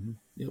 Mm-hmm.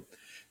 Yep.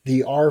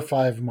 The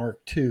R5 Mark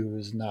II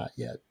is not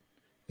yet.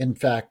 In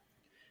fact,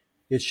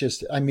 it's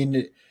just,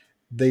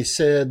 they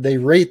said they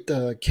rate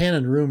the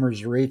Canon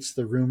rumors rates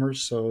the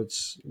rumors. So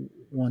it's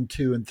 1,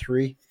 2, and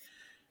 3.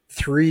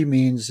 3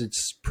 means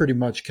it's pretty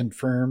much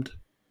confirmed.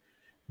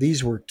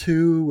 These were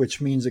 2,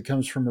 which means it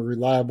comes from a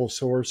reliable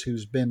source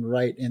who's been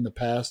right in the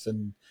past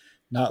and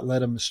not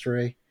led them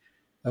astray.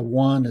 A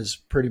 1 is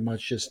pretty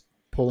much just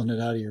pulling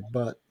it out of your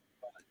butt.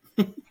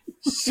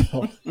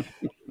 So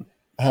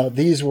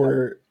these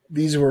were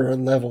a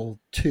level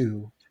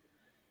 2.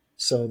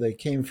 So they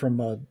came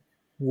from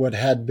what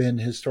had been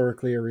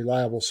historically a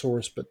reliable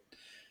source, but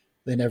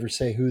they never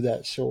say who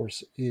that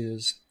source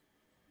is.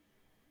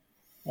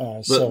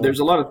 But there's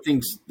a lot of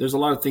things. There's a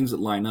lot of things that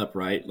line up,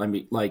 right? When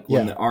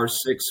the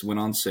R6 went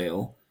on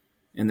sale,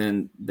 and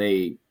then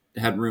they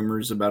had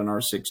rumors about an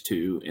R6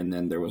 II, and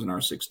then there was an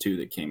R6 II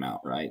that came out,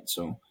 right?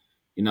 So,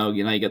 you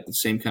got the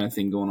same kind of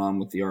thing going on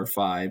with the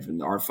R5, and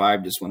the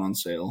R5 just went on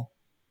sale,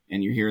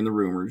 and you're hearing the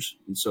rumors,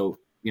 and so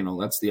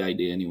that's the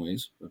idea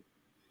anyways. But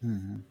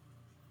Mm-hmm.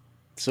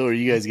 So are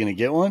you guys going to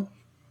get one?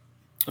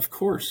 of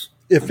course.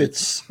 If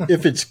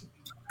it's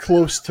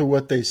close to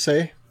what they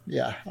say,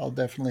 yeah, I'll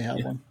definitely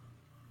have one.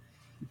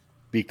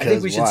 Because I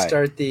think we should why?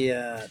 start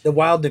the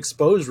Wild and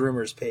Exposed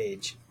rumors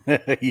page.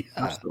 Yeah.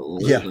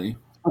 Absolutely.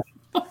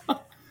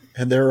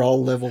 And they're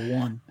all level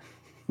 1.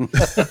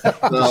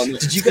 Well,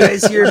 Did you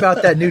guys hear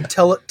about that new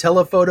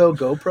telephoto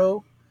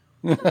GoPro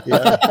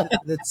Yeah.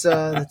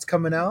 that's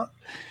coming out?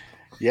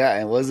 Yeah,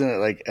 and wasn't it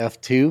like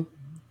F2?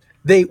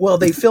 They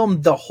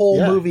filmed the whole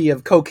Yeah. movie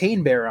of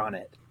Cocaine Bear on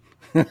it.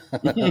 I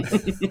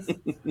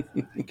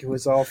think it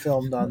was all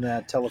filmed on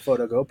that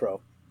telephoto GoPro.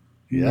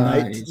 Yeah.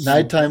 Nice.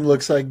 Nighttime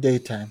looks like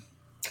daytime.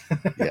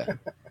 Yeah.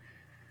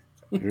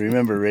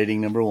 Remember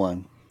rating number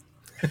 1.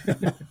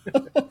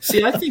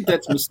 See, I think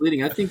that's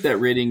misleading. I think that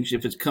rating,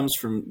 if it comes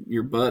from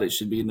your butt, it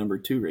should be a number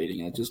 2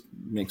 rating. It just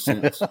makes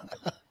sense.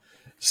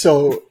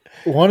 So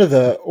one of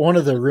the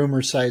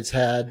rumor sites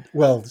had,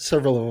 well,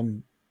 several of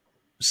them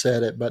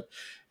said it, but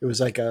it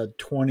was like a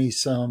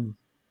 20-some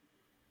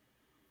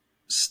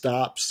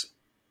stops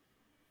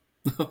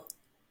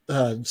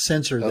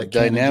sensor Of that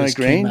Canon dynamic just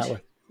came range? out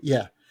with.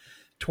 Yeah,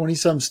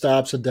 20-some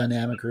stops of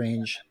dynamic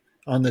range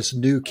on this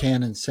new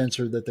Canon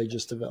sensor that they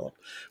just developed.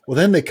 Well,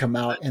 then they come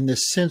out, and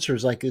this sensor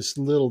is like this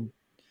little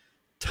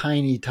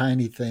tiny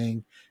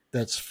thing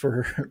that's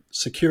for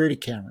security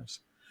cameras,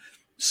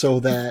 so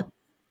that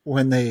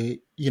when they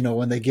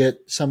get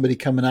somebody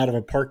coming out of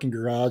a parking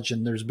garage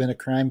and there's been a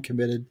crime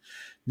committed,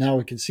 now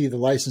we can see the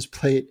license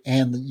plate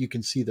and you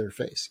can see their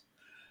face.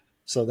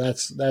 So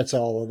that's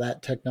all of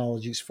that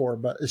technology's for.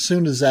 But as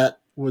soon as that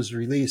was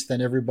released,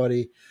 then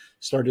everybody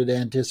started to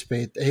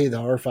anticipate, hey, the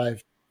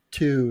R5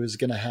 II is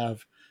going to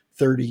have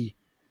 30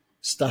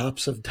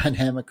 stops of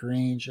dynamic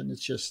range, and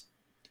it's just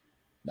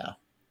no,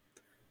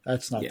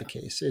 that's not the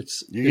case.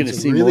 You're going to it's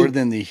a see really more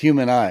than the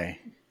human eye.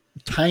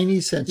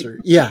 tiny sensor.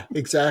 Yeah,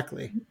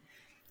 exactly.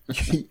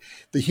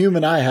 The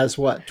human eye has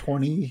what,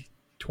 20,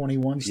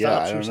 21 Yeah, I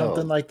stops don't or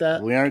something know. like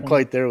that. We aren't 20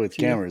 quite there with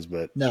cameras,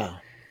 but No,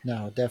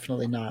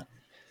 definitely not.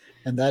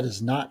 And that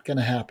is not going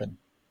to happen.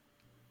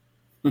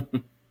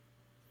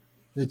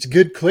 It's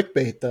good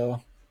clickbait,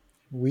 though.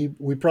 We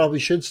probably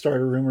should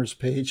start a rumors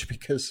page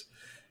because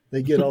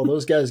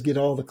those guys get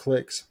all the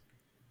clicks.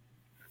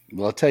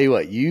 well, I'll tell you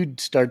what. You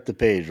start the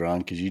page, Ron,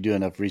 because you do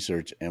enough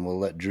research, and we'll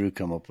let Drew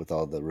come up with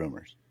all the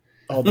rumors.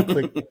 All the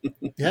click.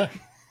 Yeah,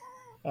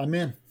 I'm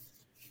in.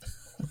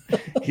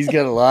 He's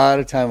got a lot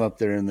of time up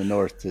there in the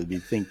north to be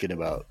thinking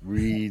about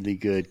really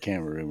good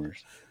camera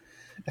rumors.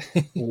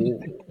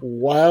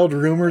 Wild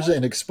rumors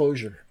and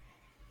exposure.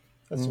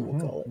 That's what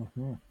we'll call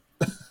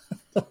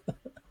it.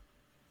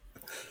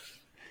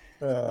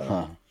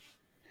 Huh.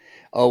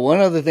 Oh, one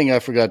other thing I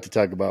forgot to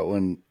talk about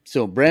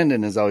so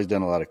Brandon has always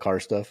done a lot of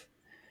car stuff.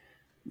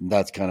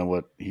 That's kind of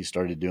what he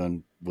started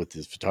doing with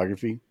his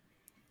photography.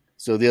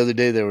 So the other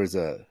day there was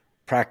a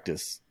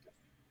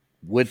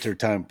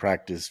wintertime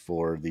practice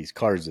for these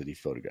cars that he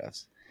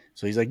photographs.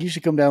 So he's like, you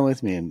should come down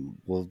with me and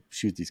we'll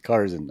shoot these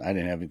cars. And I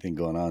didn't have anything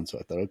going on. So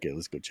I thought, okay,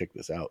 let's go check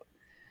this out.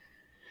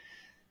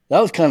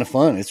 That was kind of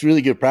fun. It's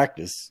really good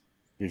practice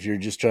if you're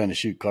just trying to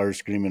shoot cars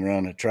screaming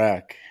around a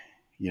track,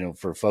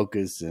 for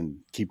focus and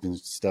keeping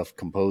stuff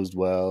composed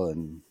well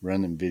and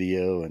running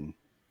video. And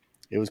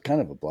it was kind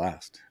of a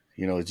blast.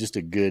 It's just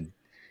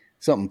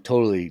something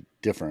totally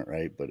different,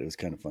 right? But it was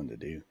kind of fun to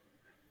do.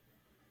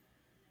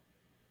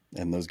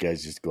 And those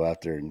guys just go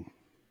out there and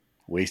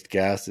waste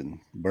gas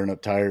and burn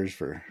up tires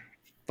for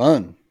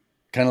fun.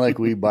 Kind of like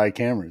we buy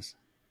cameras.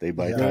 They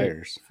buy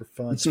tires. For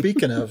fun.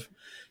 Speaking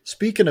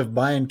of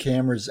buying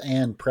cameras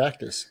and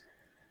practice,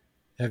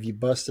 have you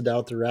busted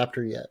out the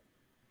Raptor yet?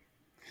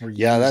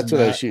 Yeah, that's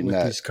what I was shooting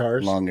that these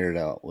cars? long-eared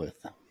out with.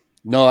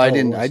 No, I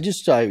didn't. I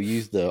used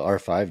the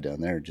R5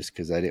 down there just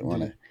because I didn't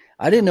want to.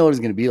 I didn't know what it was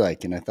going to be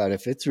like, and I thought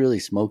if it's really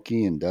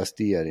smoky and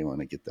dusty, I didn't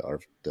want to get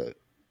the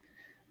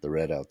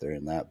red out there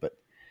in that. But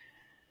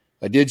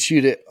I did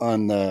shoot it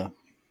on the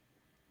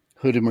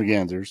Hooded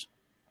Mergansers,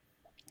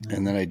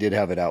 and then I did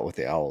have it out with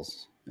the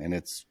Owls, and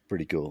it's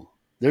pretty cool.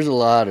 There's a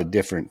lot of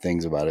different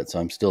things about it, so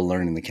I'm still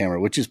learning the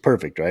camera, which is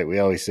perfect, right? We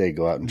always say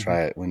go out and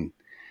try it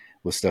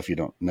with stuff you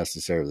don't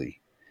necessarily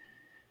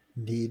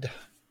need.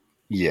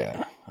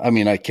 Yeah. I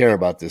mean, I care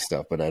about this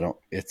stuff, but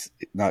it's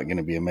not going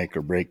to be a make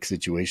or break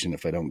situation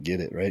if I don't get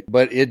it, right?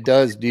 But it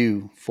does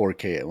do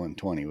 4K at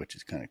 120, which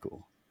is kind of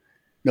cool.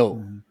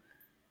 No,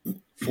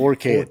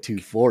 4K at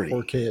 240.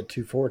 4K at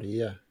 240,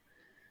 yeah.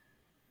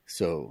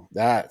 So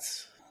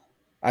that's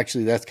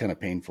kind of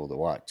painful to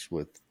watch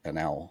with an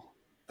owl.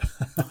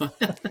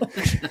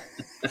 It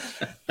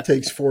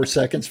takes 4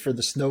 seconds for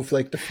the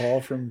snowflake to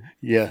fall from.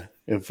 Yeah.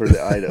 And for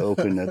the eye to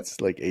open, that's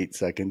like 8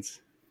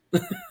 seconds.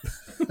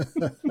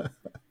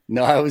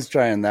 No, I was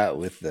trying that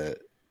with the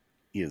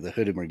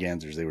Hooded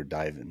Mergansers. They were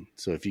diving.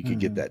 So if you could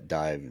get that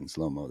dive in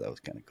slow-mo, that was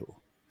kind of cool.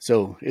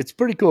 So it's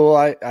pretty cool.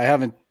 I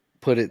haven't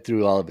put it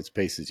through all of its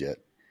paces yet.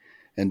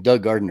 And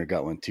Doug Gardner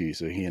got one too.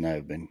 So he and I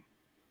have been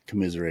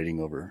commiserating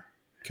over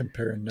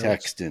comparing notes.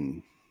 text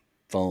and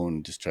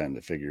phone, just trying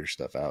to figure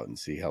stuff out and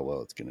see how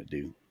well it's going to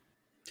do.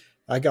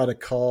 I got a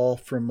call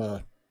from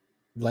a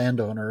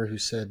landowner who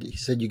said,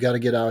 you got to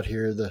get out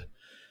here.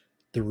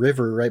 The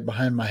river right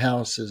behind my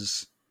house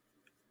is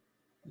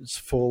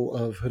full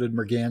of hooded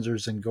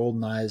mergansers and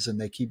goldeneyes, and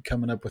they keep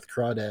coming up with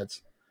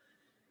crawdads.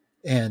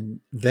 And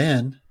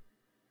then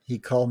he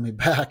called me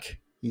back.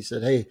 He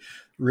said, hey,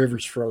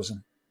 river's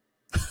frozen.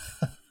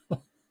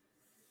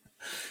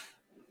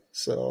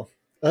 So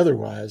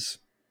otherwise,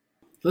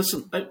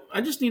 Listen,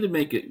 I just need to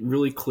make it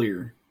really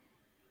clear.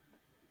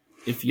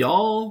 If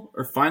y'all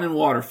are finding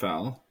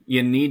waterfowl,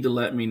 you need to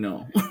let me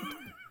know.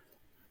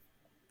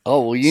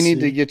 Oh, well, you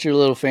need to get your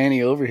little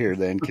fanny over here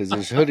then, because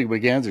there's hooded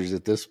mergansers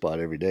at this spot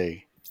every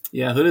day.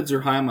 Yeah, hoodeds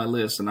are high on my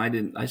list, and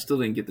I still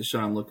didn't get the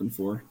shot I'm looking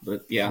for.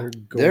 But yeah,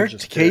 they're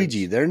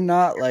cagey. They're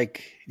not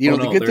like, the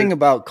good thing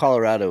about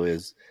Colorado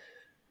is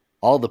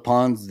all the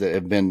ponds that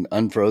have been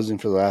unfrozen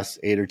for the last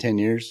 8 or 10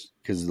 years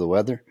because of the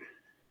weather,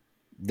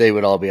 they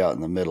would all be out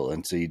in the middle.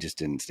 And so you just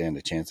didn't stand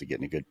a chance of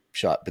getting a good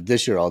shot. But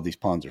this year, all these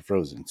ponds are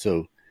frozen.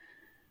 So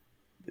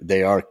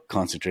they are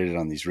concentrated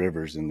on these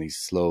rivers and these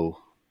slow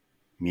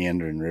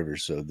meandering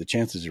rivers. So the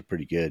chances are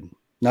pretty good.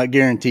 Not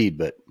guaranteed,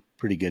 but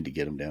pretty good to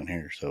get them down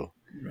here. So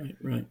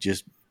right.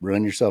 Just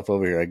run yourself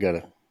over here. I got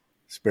a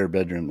spare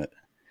bedroom that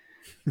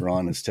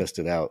Ron has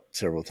tested out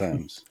several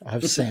times.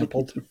 I've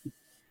sampled.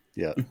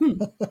 Yeah.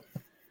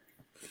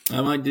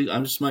 I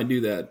just might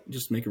do that.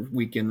 Just make a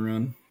weekend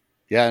run.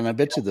 Yeah, and I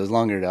bet you those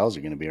long-eared owls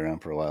are going to be around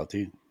for a while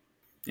too.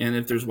 And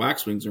if there's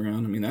waxwings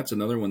around, I mean, that's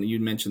another one that you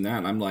mentioned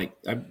that. I'm like,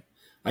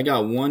 I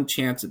got one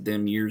chance at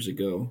them years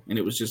ago, and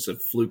it was just a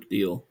fluke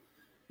deal.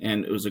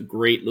 And it was a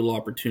great little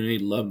opportunity.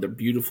 Loved their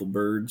beautiful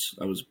birds.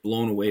 I was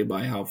blown away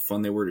by how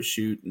fun they were to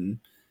shoot, and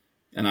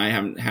I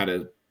haven't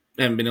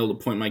been able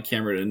to point my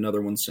camera at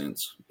another one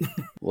since.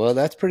 Well,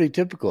 that's pretty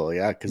typical,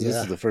 yeah, because this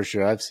is the first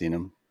year I've seen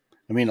them.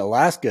 I mean,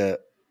 Alaska,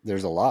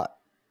 there's a lot.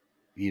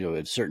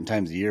 At certain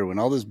times of year when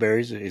all those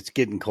berries, it's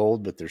getting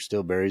cold, but there's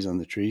still berries on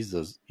the trees.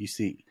 Those you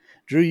see,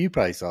 Drew, you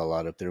probably saw a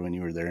lot up there when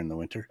you were there in the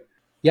winter.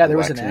 Yeah, there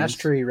was an ash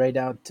tree right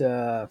out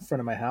front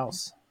of my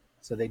house,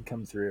 so they'd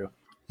come through.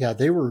 Yeah,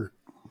 they were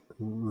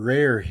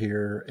rare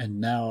here, and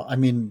now, I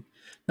mean,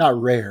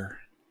 not rare,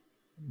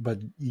 but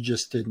you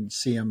just didn't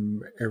see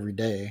them every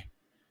day.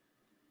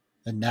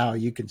 And now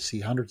you can see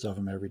hundreds of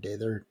them every day.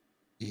 They're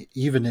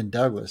even in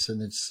Douglas,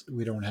 and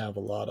we don't have a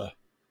lot of,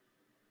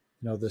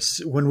 this.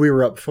 When we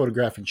were up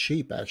photographing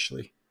sheep,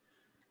 actually,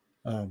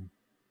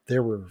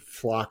 there were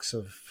flocks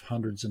of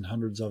hundreds and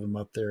hundreds of them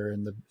up there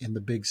in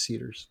the big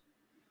cedars,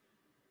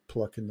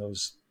 plucking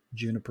those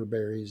juniper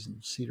berries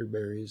and cedar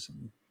berries,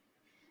 and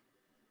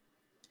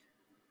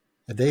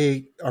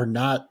they are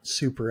not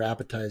super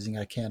appetizing,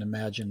 I can't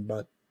imagine,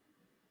 but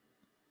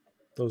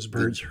those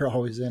birds are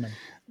always in them.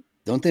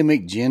 Don't they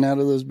make gin out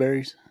of those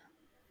berries?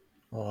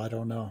 Oh, I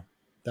don't know.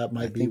 That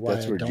might be why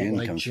I don't like gin. That's where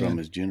gin comes from,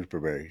 is juniper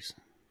berries.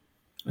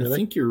 Really? I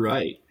think you're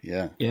right.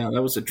 Yeah. Yeah,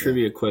 that was a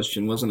trivia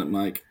question, wasn't it,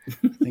 Mike?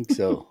 I think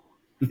so.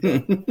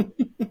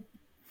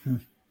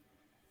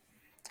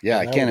 Yeah,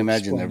 I can't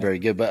imagine they're very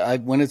good.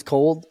 But when it's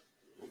cold,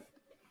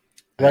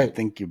 I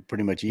think you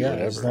pretty much eat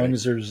whatever. As long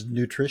as there's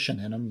nutrition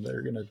in them,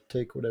 they're going to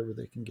take whatever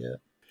they can get.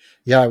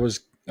 Yeah, I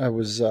was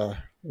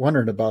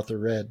wondering about the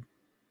red,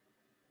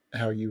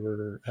 how you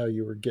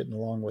were getting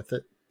along with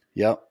it.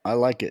 Yeah, I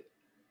like it.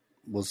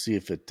 We'll see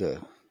if it.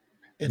 The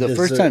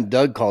first time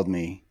Doug called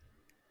me,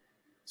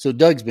 so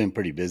Doug's been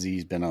pretty busy.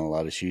 He's been on a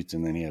lot of shoots,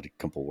 and then he had a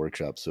couple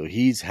workshops. So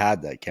he's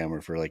had that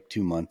camera for like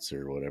 2 months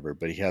or whatever,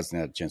 but he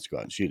hasn't had a chance to go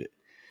out and shoot it.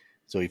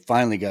 So he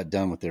finally got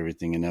done with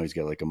everything, and now he's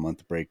got like a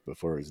month break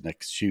before his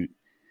next shoot.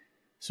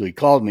 So he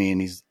called me,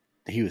 and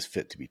he was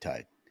fit to be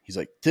tied. He's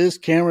like, this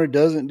camera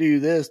doesn't do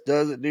this,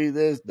 doesn't do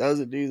this,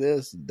 doesn't do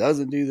this,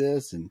 doesn't do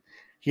this. And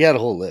he had a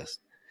whole list.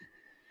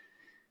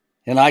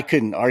 And I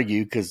couldn't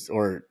argue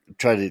or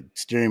try to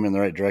steer him in the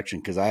right direction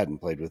because I hadn't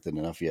played with it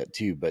enough yet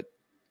too. But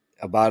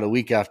about a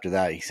week after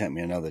that, he sent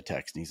me another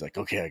text, and he's like,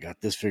 okay, I got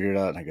this figured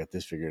out, and I got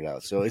this figured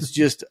out. So it's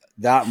just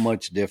that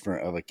much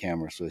different of a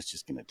camera. So it's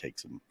just going to take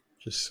some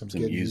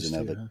using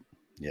of it. Huh?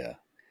 Yeah.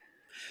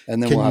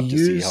 And then we'll have to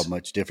see how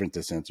much different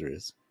the sensor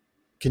is.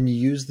 Can you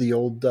use the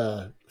old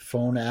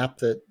phone app,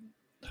 that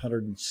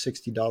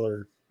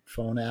 $160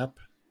 phone app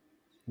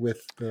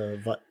with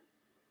the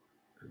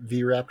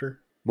V-Raptor?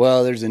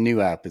 Well, there's a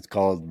new app. It's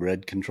called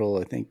Red Control,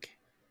 I think.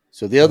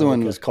 So the other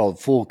one was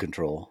called Full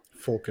Control.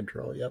 Full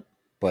Control, yep.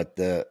 But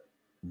the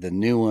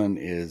new one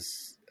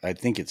is, I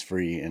think it's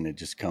free, and it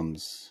just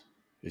comes,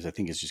 I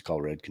think it's just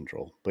called Red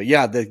Control. But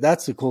yeah,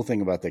 that's the cool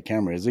thing about that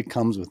camera is it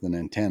comes with an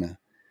antenna,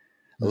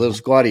 a little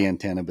squatty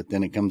antenna, but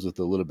then it comes with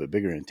a little bit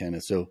bigger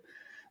antenna. So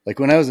like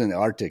when I was in the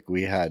Arctic,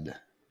 we had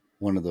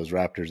one of those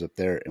Raptors up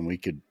there, and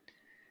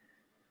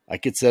I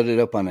could set it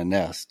up on a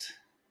nest,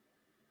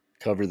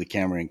 cover the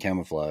camera in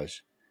camouflage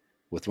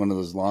with one of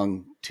those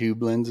long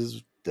tube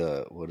lenses,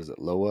 what is it,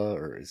 Loa,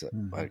 or is it,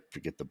 I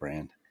forget the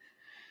brand.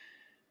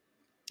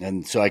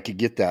 And so I could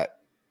get that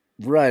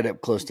right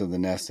up close to the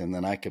nest, and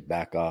then I could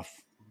back off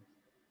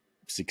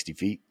 60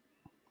 feet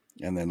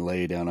and then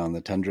lay down on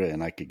the tundra,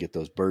 and I could get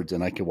those birds,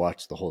 and I could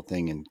watch the whole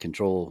thing and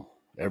control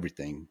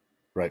everything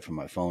right from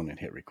my phone and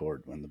hit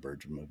record when the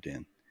birds were moved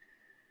in.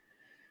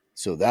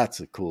 So that's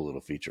a cool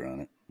little feature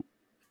on it.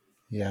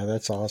 Yeah,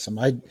 that's awesome.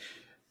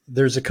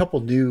 There's a couple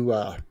new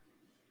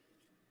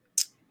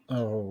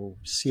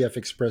CF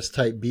Express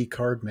Type B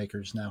card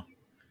makers now,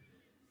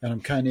 and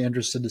I'm kind of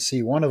interested to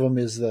see. One of them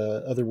is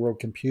the Otherworld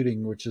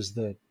Computing, which is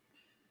the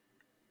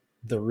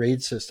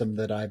RAID system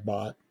that I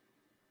bought,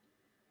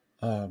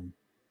 and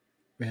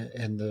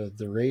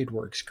the RAID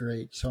works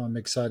great. So I'm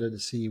excited to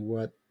see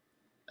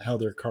how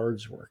their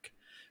cards work,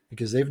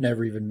 because they've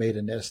never even made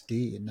an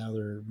SD, and now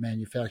they're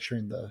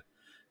manufacturing the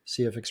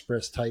CF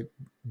Express Type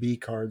B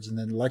cards, and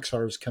then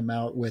Lexar's come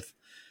out with,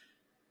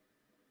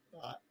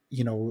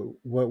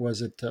 what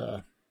was it,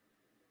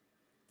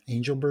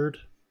 Angelbird,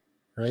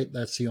 right?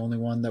 That's the only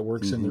one that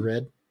works in the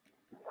red.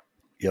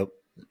 Yep.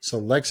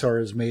 So Lexar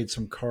has made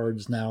some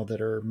cards now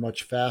that are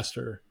much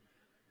faster,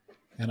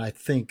 and I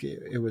think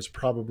it was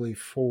probably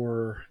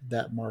for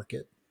that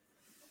market,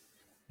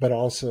 but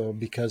also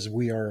because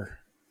we're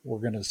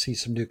going to see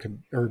some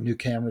new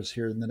cameras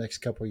here in the next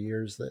couple of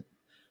years that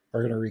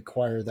are going to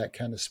require that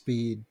kind of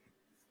speed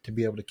to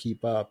be able to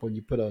keep up. When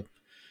you put a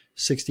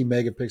 60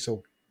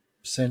 megapixel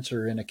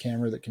sensor in a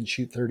camera that can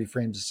shoot 30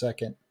 frames a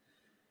second,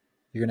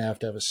 you're going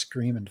to have a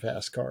screaming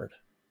fast card.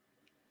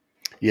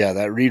 Yeah,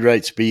 that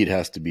read-write speed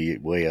has to be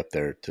way up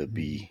there to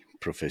be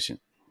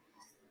proficient.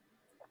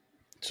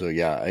 So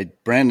yeah,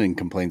 Brandon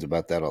complains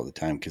about that all the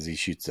time because he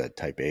shoots that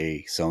Type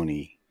A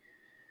Sony.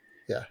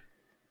 Yeah.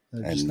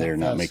 And they're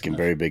not making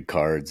very big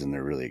cards, and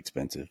they're really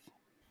expensive.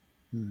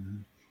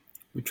 Mm-hmm.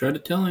 We tried to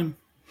tell him.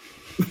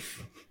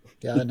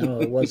 Yeah, I know.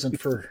 It wasn't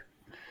for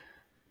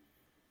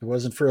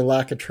a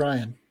lack of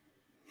trying.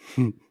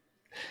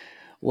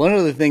 One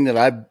other thing that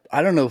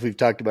I don't know if we've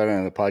talked about it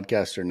on the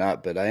podcast or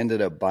not, but I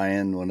ended up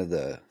buying one of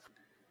the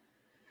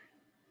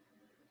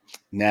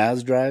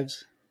NAS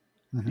drives.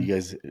 Mm-hmm. You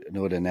guys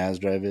know what a NAS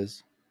drive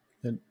is?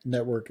 The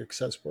network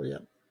accessible, yeah.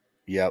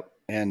 Yep.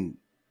 And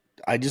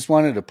I just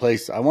wanted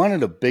I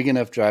wanted a big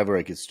enough drive where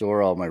I could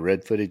store all my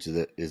red footage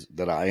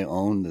that I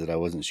owned, that I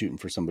wasn't shooting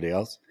for somebody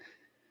else.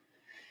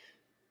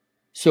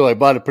 So I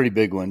bought a pretty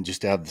big one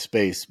just to have the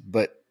space,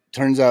 but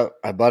turns out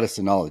I bought a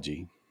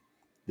Synology.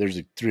 There's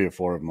 3 or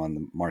 4 of them on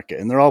the market,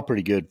 and they're all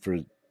pretty good for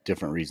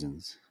different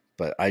reasons,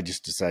 but I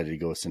just decided to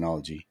go with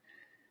Synology.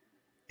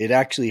 It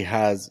actually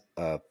has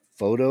a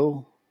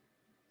photo,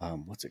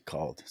 what's it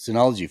called?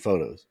 Synology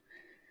Photos.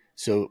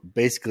 So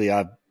basically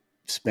I've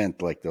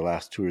spent like the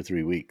last 2 or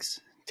 3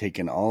 weeks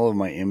taking all of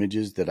my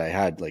images that I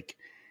had. Like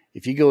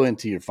if you go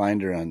into your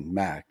Finder on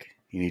Mac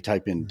and you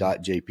type in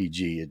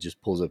 .jpg, it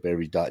just pulls up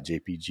every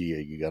 .jpg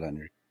you got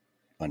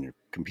on your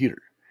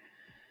computer.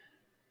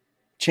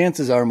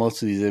 Chances are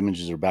most of these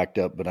images are backed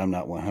up, but I'm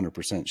not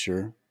 100%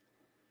 sure,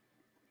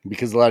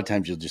 because a lot of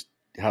times you'll just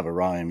have a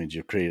raw image,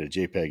 you'll create a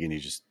JPEG, and you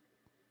just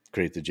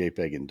create the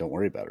JPEG and don't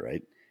worry about it,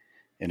 right?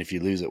 And if you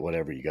lose it,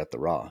 whatever, you got the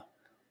raw.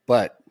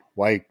 But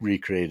why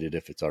recreate it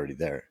if it's already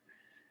there?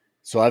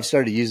 So I've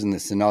started using the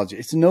Synology.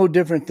 It's no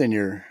different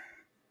than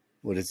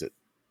what is it?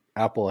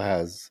 Apple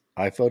has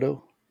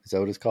iPhoto. Is that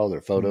what it's called? Or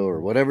Photo,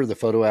 or whatever the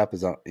photo app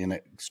is on, and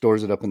it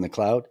stores it up in the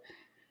cloud.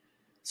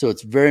 So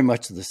it's very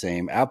much the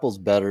same. Apple's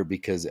better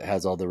because it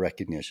has all the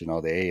recognition,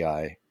 all the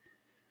AI.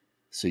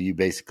 So you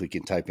basically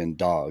can type in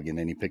dog, and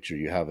any picture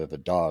you have of a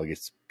dog,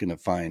 it's going to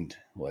find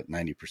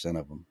 90%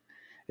 of them.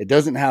 It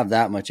doesn't have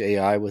that much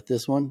AI with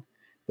this one.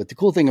 But the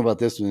cool thing about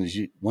this one is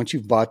once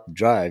you've bought the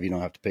drive, you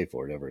don't have to pay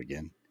for it ever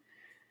again.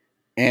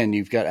 And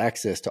you've got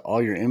access to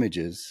all your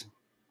images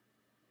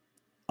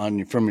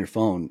from your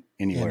phone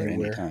anywhere,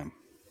 anytime.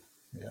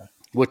 Yeah.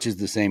 Which is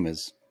the same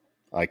as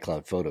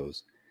iCloud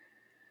Photos.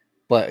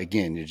 But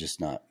again, you're just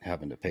not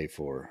having to pay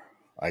for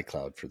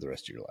iCloud for the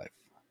rest of your life.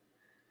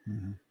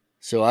 Mm-hmm.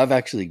 So I've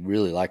actually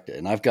really liked it.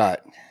 And I've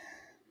got,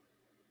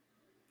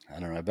 I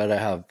don't know, I bet I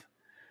have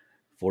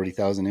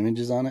 40,000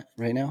 images on it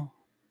right now.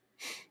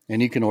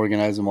 And you can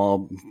organize them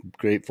all,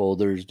 create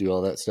folders, do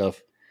all that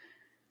stuff.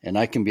 And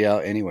I can be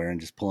out anywhere and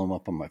just pull them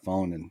up on my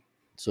phone. And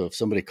so if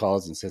somebody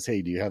calls and says,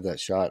 hey, do you have that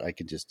shot? I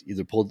can just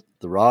either pull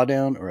the RAW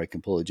down, or I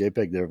can pull a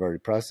JPEG that I've already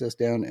processed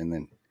down and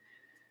then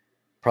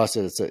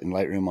process it in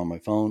Lightroom on my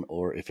phone,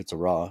 or if it's a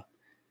RAW,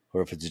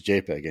 or if it's a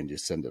JPEG, and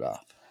just send it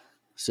off.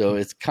 So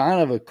it's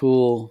kind of a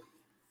cool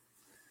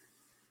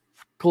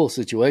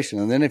situation.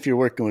 And then if you're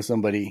working with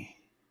somebody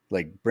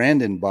like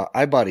Brandon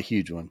I bought a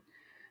huge one,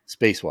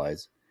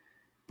 space-wise.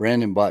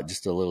 Brandon bought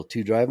just a little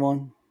 2-drive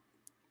one,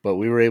 but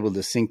we were able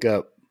to sync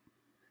up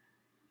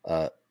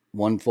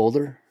one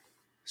folder.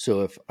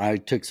 So if I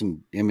took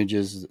some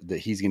images that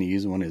he's going to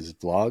use in one of his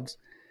vlogs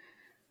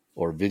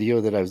or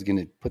video that I was going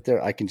to put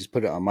there, I can just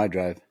put it on my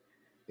drive.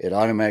 It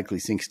automatically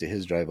syncs to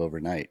his drive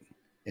overnight,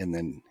 and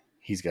then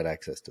he's got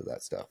access to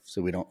that stuff.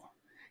 So we don't,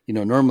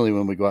 normally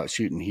when we go out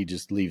shooting, he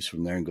just leaves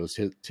from there and goes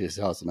to his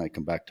house, and I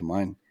come back to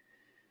mine.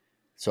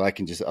 So I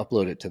can just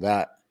upload it to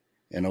that,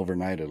 and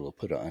overnight it'll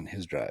put it on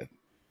his drive.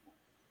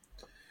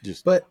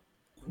 But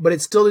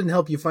it still didn't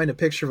help you find a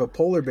picture of a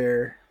polar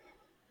bear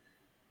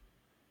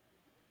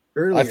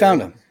earlier. I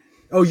found them.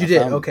 Oh, you I did?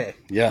 found 'em. Okay.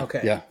 Yeah.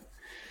 Okay. Yeah.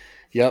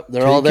 Yep.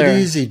 They're all Take there.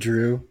 it easy,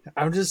 Drew.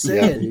 I'm just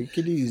Yeah. saying. Take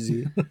it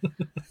easy.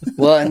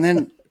 Well, and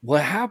then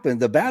what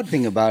happened, the bad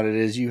thing about it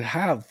is you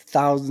have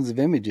thousands of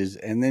images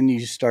and then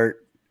you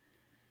start,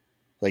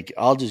 like,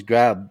 I'll just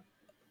grab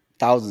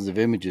thousands of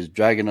images,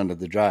 drag it onto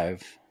the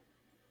drive,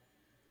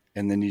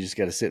 and then you just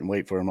got to sit and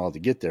wait for them all to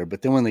get there.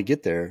 But then when they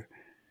get there,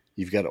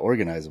 you've got to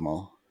organize them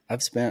all.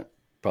 I've spent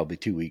probably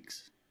 2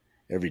 weeks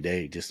every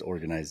day just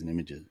organizing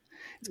images.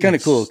 It's kind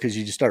of cool because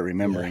you just start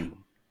remembering. Yeah.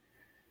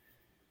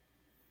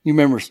 You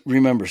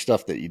remember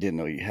stuff that you didn't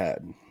know you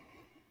had.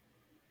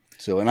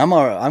 So, and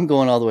I'm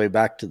going all the way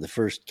back to the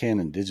first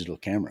Canon digital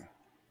camera.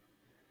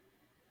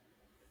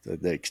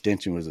 The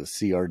extension was a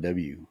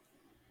CRW.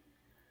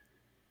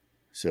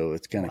 So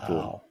it's kind of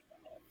cool.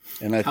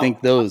 And I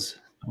think those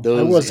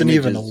I wasn't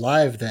images, even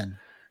alive then.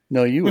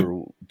 No, you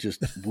were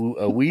just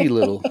a wee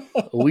little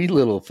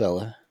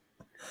fella.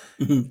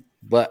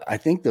 But I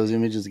think those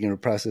images are going to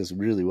process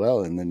really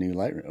well in the new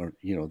Lightroom,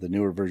 or the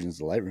newer versions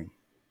of Lightroom.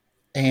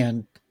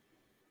 And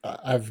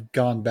I've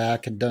gone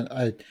back and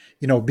done,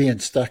 being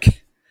stuck,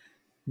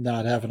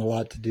 not having a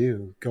lot to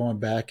do, going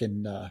back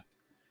and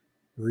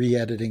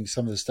re-editing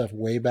some of the stuff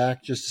way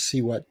back just to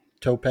see what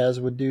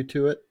Topaz would do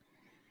to it,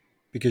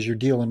 because you're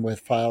dealing with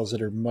files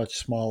that are much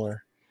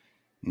smaller.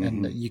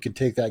 Mm-hmm. And you can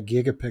take that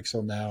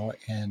gigapixel now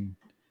and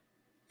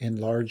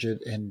enlarge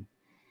it, and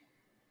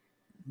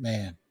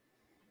man,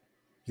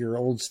 your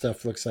old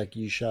stuff looks like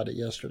you shot it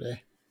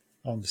yesterday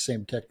on the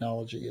same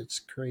technology. It's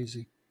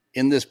crazy.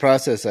 In this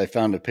process, I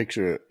found a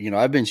picture.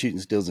 I've been shooting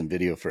stills and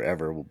video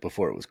forever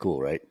before it was cool,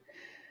 right?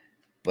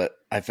 But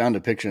I found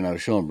a picture and I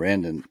was showing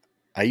Brandon.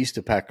 I used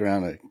to pack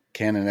around a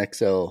Canon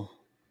XL1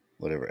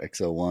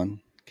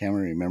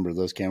 camera. Remember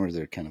those cameras?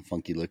 They're kind of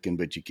funky looking,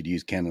 but you could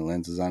use Canon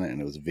lenses on it,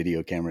 and it was a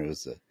video camera. It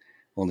was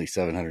only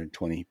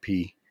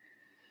 720p,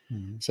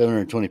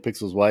 720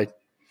 pixels wide.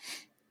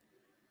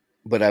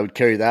 But I would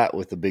carry that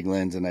with the big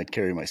lens, and I'd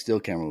carry my still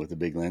camera with the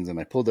big lens. And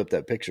I pulled up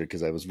that picture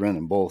because I was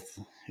running both.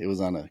 It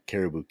was on a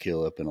caribou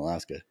kill up in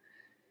Alaska.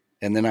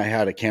 And then I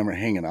had a camera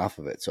hanging off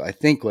of it. So I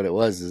think what it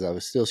was is I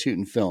was still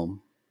shooting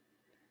film.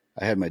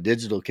 I had my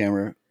digital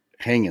camera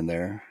hanging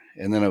there,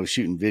 and then I was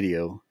shooting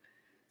video.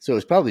 So it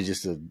was probably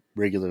just a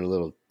regular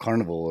little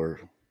carnival or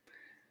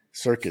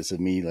circus of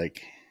me,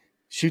 like,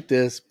 shoot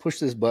this, push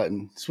this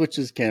button, switch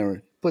this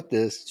camera, put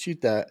this, shoot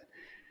that.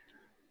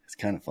 It's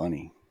kind of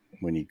funny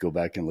when you go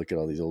back and look at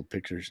all these old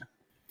pictures.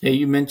 Hey,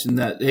 you mentioned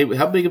that. Hey,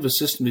 how big of a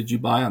system did you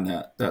buy on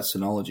that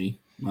Synology,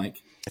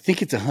 Mike? I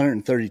think it's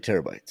 130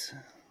 terabytes.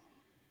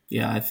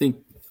 Yeah,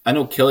 I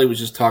know Kelly was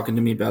just talking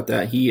to me about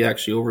that. He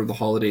actually, over the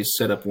holidays,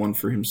 set up one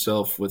for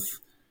himself with,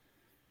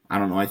 I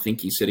don't know, I think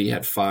he said he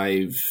had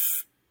 5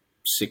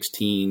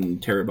 16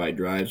 terabyte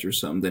drives or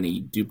something. Then he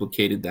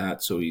duplicated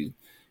that, so it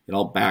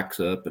all backs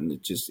up, and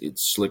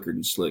it's slicker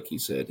and slick. He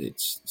said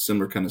it's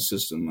similar kind of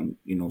system,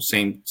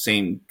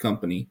 same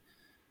company,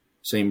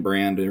 same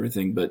brand, and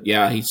everything. But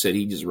yeah, he said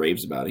he just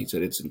raves about it. He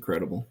said it's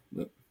incredible.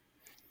 But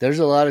there's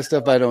a lot of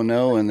stuff I don't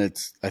know, and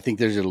I think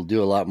it'll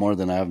do a lot more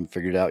than I haven't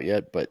figured out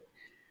yet. But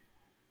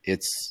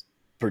it's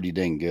pretty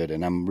dang good,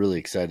 and I'm really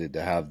excited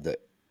to have the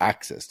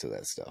access to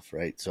that stuff,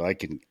 right? So I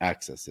can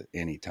access it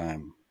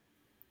anytime.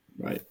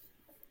 Right.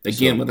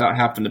 Again, without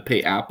having to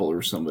pay Apple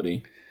or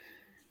somebody.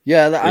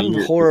 Yeah, I'm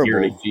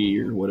horrible.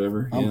 Fee or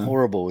whatever. I'm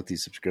horrible with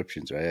these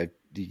subscriptions, right?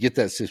 You get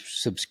that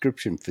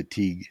subscription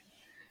fatigue.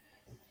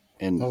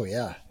 And oh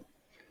yeah,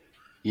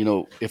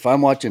 if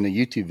I'm watching a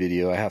YouTube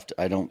video,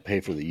 I don't pay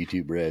for the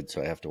YouTube Red, so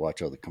I have to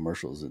watch all the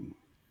commercials. And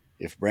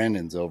if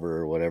Brandon's over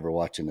or whatever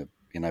watching it,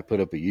 and I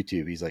put up a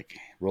YouTube, he's like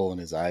rolling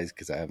his eyes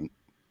because I haven't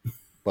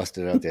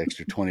busted out the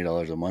extra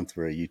 $20 a month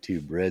for a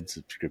YouTube Red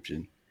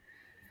subscription.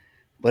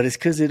 But it's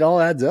because it all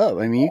adds up.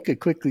 I mean, you could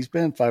quickly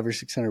spend $500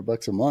 or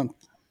 $600 a month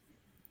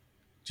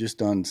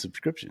just on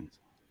subscriptions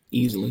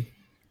easily.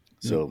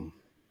 So,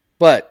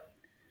 but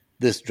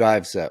this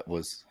drive set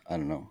was, I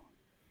don't know,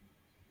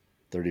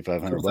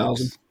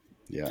 $3,500.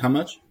 Yeah. How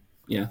much?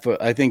 Yeah.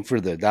 I think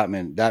for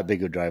that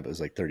big a drive, it was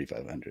like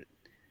 $3,500.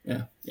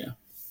 Yeah. Yeah.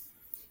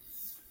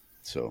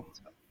 So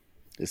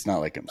it's not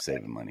like I'm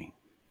saving money.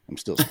 I'm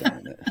still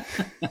spending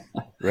it.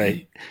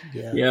 Right.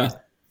 yeah, Yeah.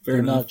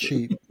 They're not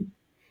cheap.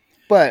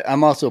 But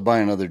I'm also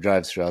buying other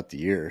drives throughout the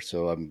year,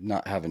 so I'm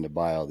not having to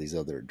buy all these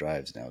other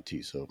drives now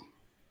too. So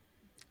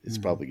it's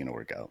probably going to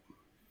work out.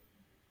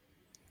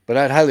 But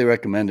I'd highly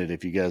recommend it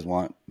if you guys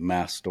want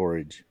mass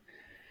storage.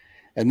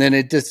 And then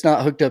it's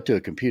not hooked up to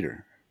a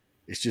computer.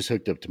 It's just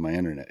hooked up to my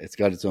internet. It's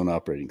got its own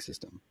operating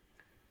system.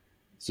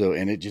 So,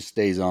 and it just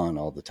stays on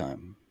all the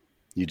time.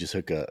 You just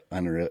hook a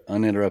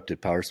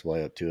uninterrupted power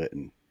supply up to it,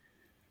 and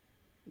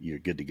you're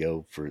good to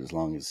go for as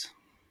long as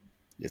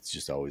it's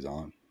just always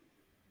on.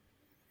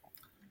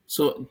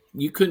 So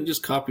you couldn't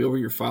just copy over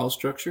your file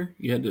structure?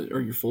 You had to,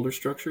 or your folder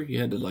structure? You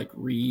had to like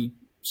reset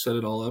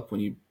it all up when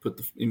you put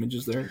the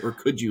images there? Or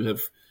could you have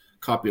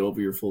copied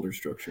over your folder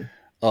structure?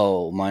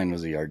 Oh, mine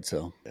was a yard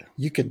sale. Yeah.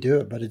 You could do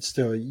it, but it's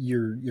still,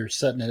 you're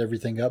setting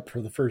everything up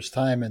for the first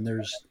time, and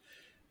there's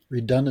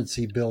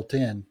redundancy built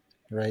in,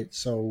 right?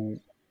 So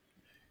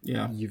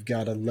Yeah. You've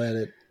got to let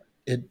it.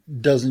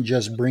 It doesn't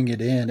just bring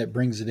it in; it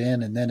brings it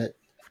in, and then it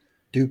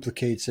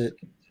duplicates it,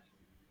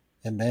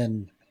 and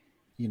then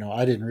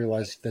I didn't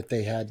realize that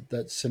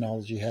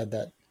Synology had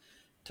that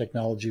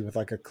technology with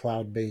like a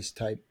cloud-based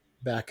type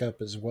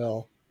backup as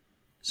well.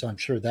 So I'm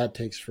sure that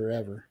takes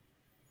forever.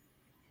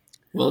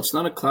 Well, it's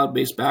not a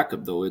cloud-based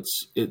backup though.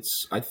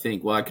 I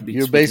think. Well, I could be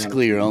You're speaking out of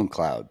basically your turn. own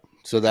cloud.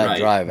 So that Right.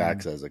 drive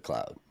acts as a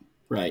cloud.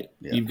 Right.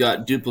 Yeah. You've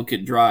got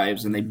duplicate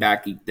drives, and they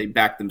back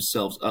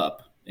themselves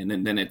up, and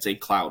then it's a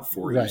cloud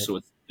for you. Right. So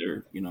it's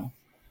there.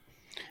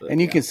 But,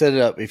 And you can set it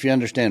up, if you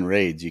understand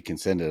RAIDs, you can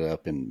set it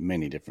up in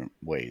many different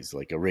ways,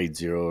 like a RAID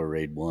 0, a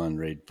RAID 1,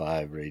 RAID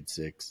 5, RAID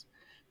 6.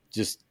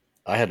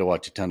 I had to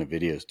watch a ton of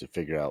videos to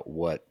figure out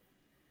what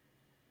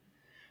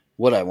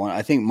I want.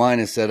 I think mine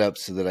is set up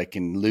so that I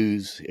can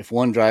lose. If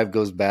one drive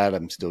goes bad,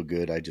 I'm still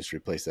good. I just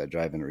replace that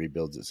drive and it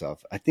rebuilds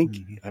itself. I think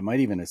I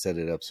might even have set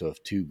it up so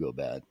if two go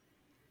bad,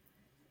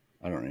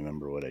 I don't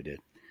remember what I did.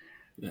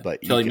 yeah.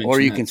 But Kelly you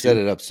mentioned can that set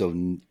too. it up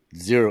so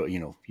zero,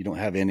 you don't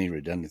have any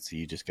redundancy.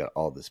 You just got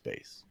all the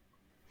space.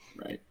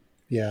 Right.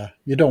 Yeah,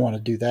 you don't want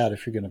to do that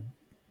if you're going to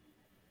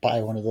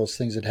buy one of those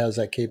things that has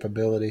that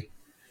capability.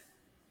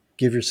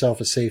 Give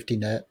yourself a safety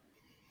net.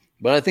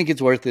 But I think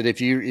it's worth it if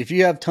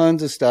you have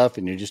tons of stuff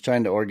and you're just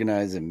trying to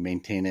organize and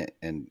maintain it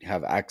and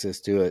have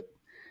access to it.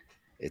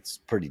 It's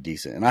pretty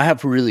decent. And I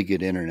have really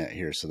good internet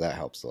here, so that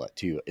helps a lot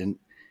too. And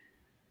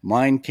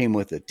mine came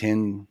with a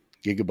 10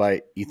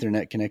 gigabyte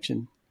Ethernet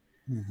connection.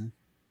 Mm-hmm.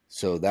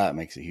 So that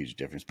makes a huge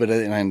difference. But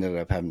I ended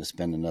up having to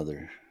spend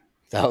another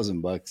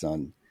 $1,000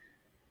 on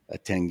a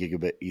 10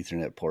 gigabit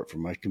Ethernet port for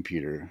my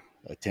computer,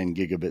 a 10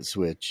 gigabit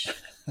switch,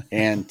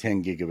 and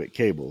 10 gigabit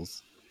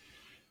cables.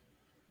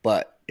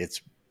 But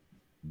it's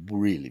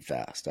really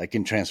fast. I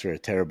can transfer a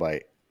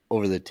terabyte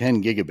over the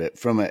 10 gigabit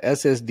from a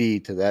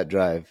SSD to that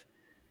drive.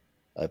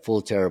 A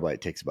full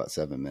terabyte takes about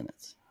 7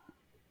 minutes.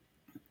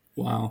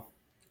 Wow.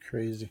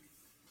 Crazy.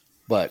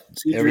 But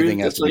See, everything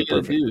Drew, has that's to all be you got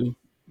to perfect. do.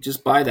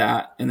 Just buy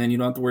that, and then you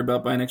don't have to worry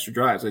about buying extra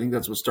drives. I think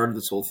that's what started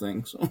this whole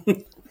thing. So.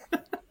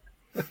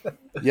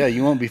 Yeah,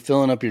 you won't be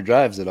filling up your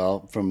drives at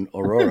all from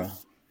Aurora.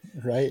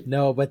 Right.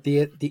 No, but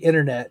the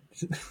internet.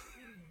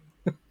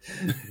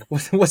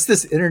 What's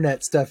this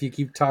internet stuff you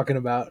keep talking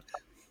about?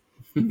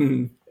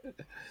 You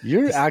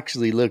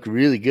actually look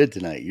really good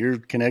tonight. Your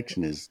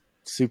connection is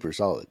super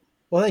solid.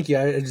 Well, thank you.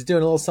 I was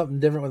doing a little something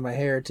different with my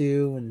hair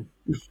too, and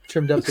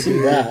trimmed up the See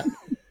beard. that?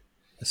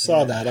 I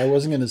saw that. I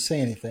wasn't going to say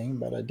anything,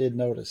 but I did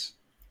notice.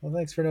 Well,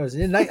 thanks for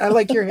noticing. And I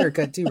like your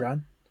haircut too,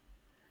 Ron.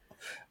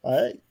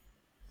 I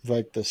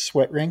like the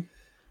sweat ring.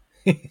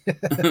 It's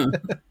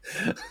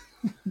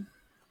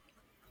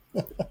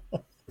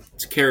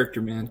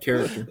character, man.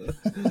 Character.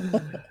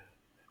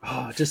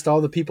 Oh, just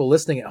all the people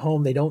listening at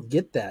home, they don't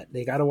get that.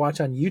 They got to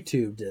watch on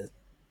YouTube to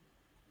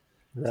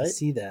Right.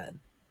 see that.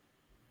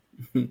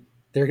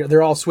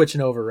 They're all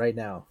switching over right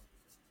now.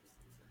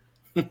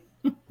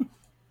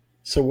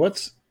 So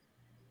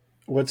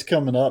what's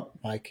coming up,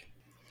 Mike?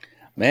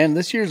 Man,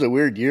 this year's a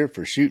weird year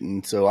for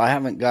shooting, so I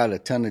haven't got a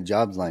ton of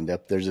jobs lined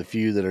up. There's a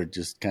few that are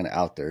just kind of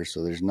out there,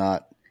 so there's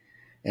not,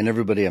 and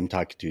everybody I'm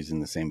talking to is in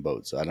the same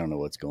boat, so I don't know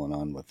what's going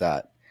on with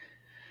that.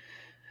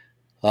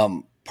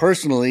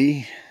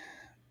 Personally,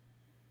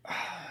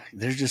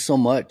 there's just so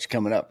much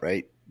coming up,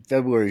 right?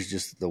 February is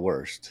just the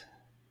worst.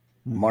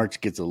 Mm-hmm.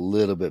 March gets a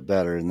little bit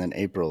better, and then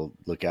April,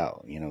 look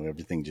out.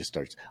 Everything just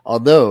starts.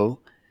 Although,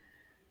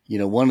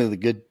 one of the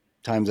good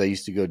times I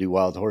used to go do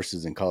wild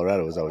horses in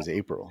Colorado was always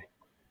April.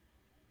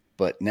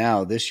 But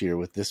now this year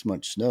with this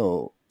much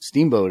snow,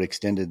 Steamboat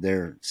extended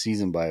their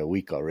season by a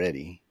week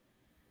already.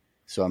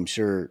 So I'm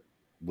sure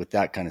with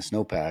that kind of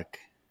snowpack,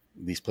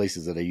 these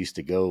places that I used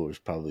to go is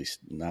probably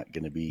not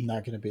going to be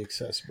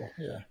accessible.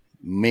 Yeah.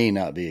 May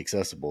not be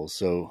accessible.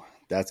 So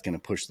that's going to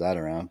push that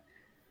around.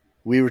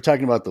 We were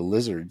talking about the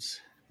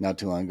lizards not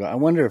too long ago. I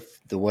wonder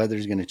if the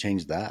weather's going to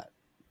change that.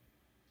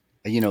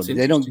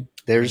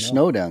 There's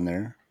snow down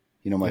there.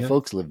 My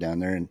folks live down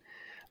there, and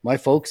my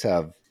folks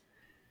have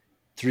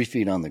 3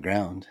 feet on the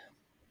ground,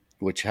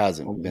 which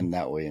hasn't been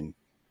that way in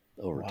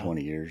over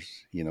 20 years,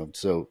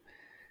 so,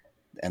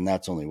 and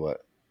that's only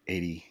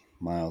 80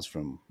 miles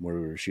from where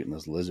we were shooting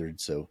those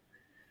lizards. So,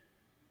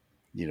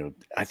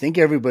 I think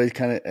everybody's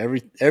kind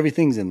of,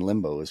 everything's in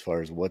limbo as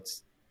far as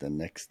what's the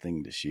next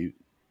thing to shoot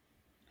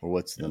or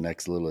what's the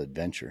next little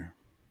adventure.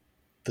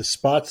 The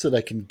spots that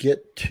I can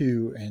get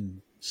to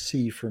and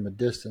see from a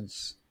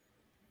distance,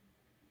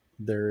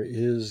 there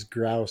is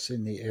grouse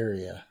in the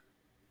area.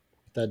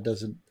 That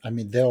doesn't,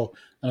 they'll,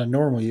 on a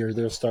normal year,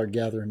 they'll start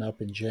gathering up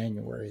in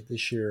January.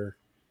 This year,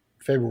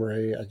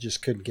 February, I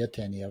just couldn't get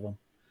to any of them.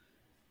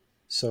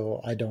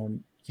 So I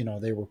don't,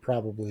 they were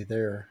probably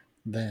there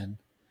then.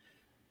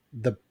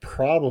 The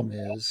problem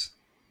is,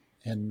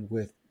 and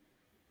with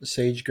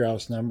sage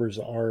grouse numbers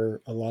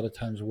are a lot of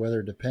times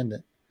weather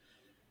dependent.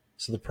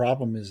 So the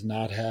problem is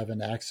not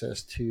having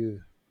access to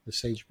the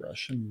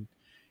sagebrush. And,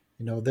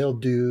 they'll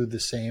do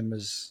the same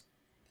as,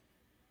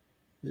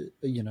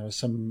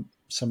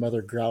 some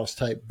other grouse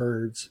type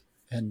birds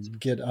and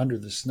get under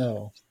the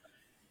snow.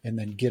 and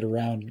then get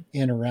around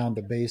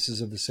the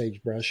bases of the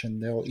sagebrush,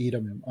 and they'll eat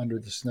them under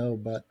the snow.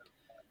 But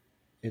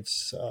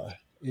it's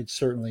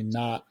certainly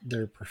not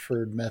their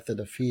preferred method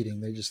of feeding.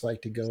 They just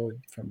like to go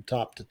from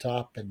top to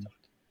top, and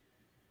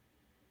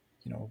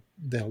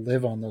they'll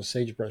live on those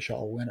sagebrush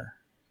all winter.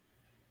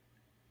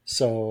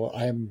 So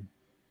I'm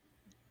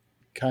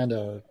kind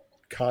of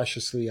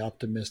cautiously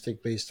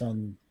optimistic based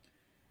on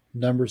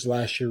numbers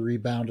last year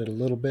rebounded a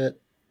little bit.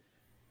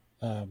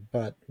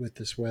 But with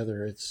this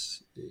weather,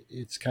 it's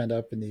kind of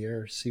up in the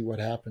air. See what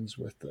happens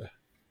with the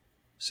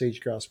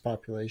sage grouse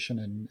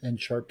population and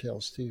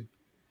sharptails too.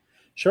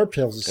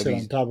 Sharptails will sit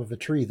on top of a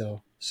tree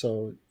though,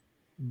 so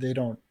they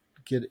don't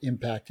get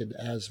impacted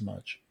as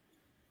much.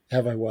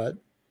 Have I what?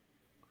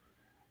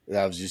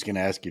 I was just going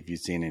to ask if you've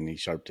seen any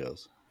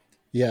sharptails.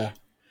 Yeah,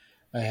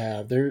 I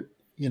have. They're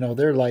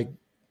like,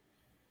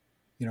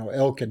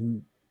 elk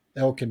and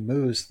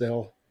moose.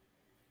 They'll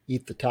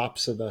eat the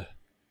tops of the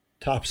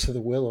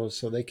willows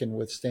so they can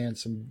withstand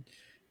some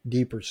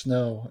deeper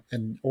snow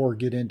or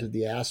get into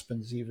the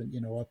aspens even,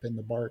 up in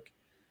the bark.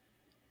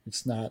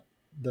 It's not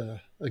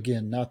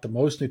not the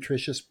most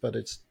nutritious, but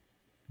it's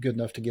good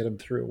enough to get them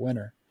through a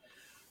winter.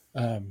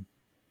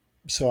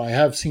 So I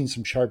have seen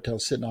some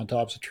sharptails sitting on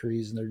tops of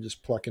trees, and they're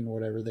just plucking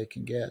whatever they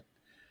can get.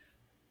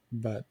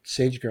 But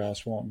sage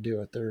grouse won't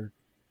do it. They're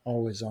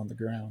always on the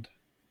ground.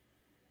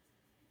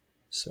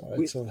 So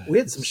we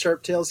had some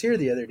sharptails here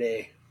the other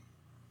day.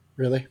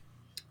 Really?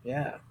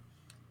 Yeah.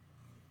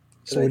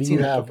 So what do you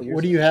have?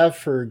 What do you have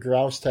for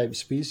grouse type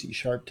species?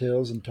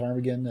 Sharptails and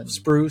ptarmigan and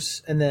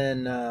spruce, and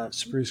then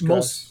spruce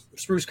grouse.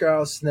 Spruce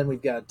grouse, and then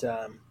we've got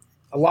a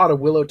lot of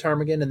willow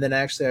ptarmigan, and then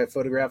actually I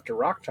photographed a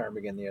rock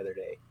ptarmigan the other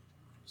day,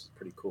 which is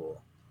pretty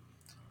cool.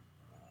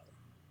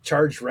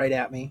 Charged right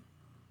at me,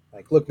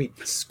 like looked me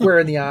square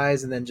in the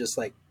eyes, and then just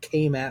like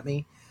came at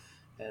me,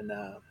 and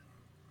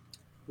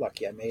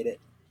lucky I made it.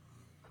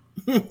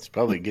 It's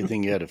probably a good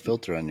thing you had a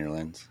filter on your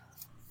lens.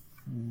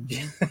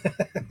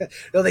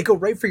 No, they go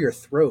right for your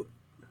throat.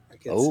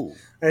 Oh,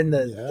 and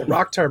the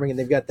rock ptarmigan,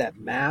 they've got that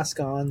mask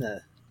on,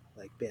 the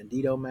like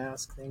bandito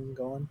mask thing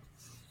going.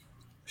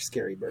 They're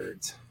scary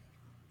birds.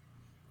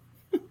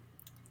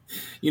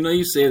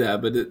 You say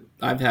that, but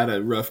I've had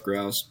a rough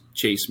grouse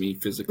chase me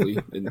physically,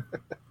 and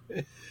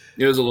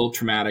it was a little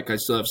traumatic. I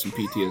still have some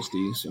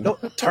PTSD. So. No,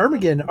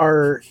 ptarmigan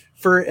are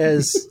for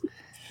as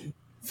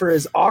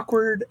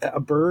awkward a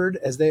bird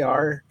as they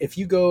are. If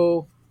you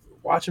go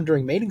watch them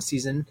during mating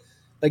season,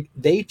 like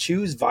they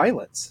choose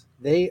violence.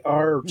 They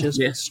are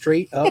just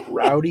straight up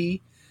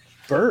rowdy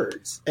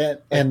birds.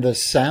 And the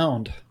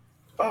sound.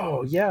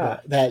 Oh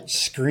yeah, that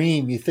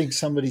scream. You think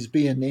somebody's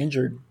being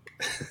injured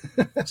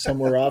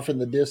somewhere off in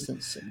the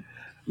distance.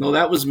 No,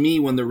 that was me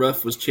when the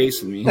rough was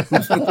chasing me.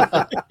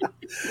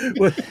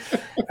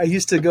 I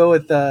used to go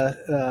with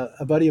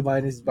a buddy of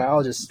mine who's a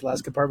biologist,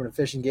 Alaska Department of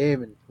Fish and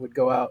Game, and would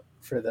go out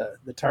for the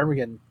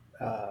ptarmigan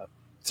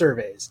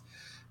surveys.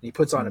 And he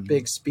puts on a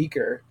big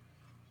speaker,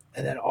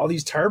 and then all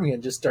these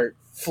ptarmigan just start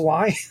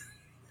flying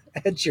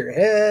at your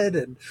head,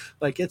 and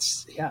like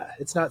it's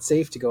not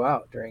safe to go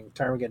out during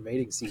ptarmigan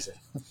mating season.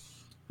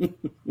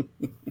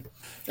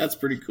 That's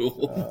pretty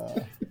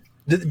cool.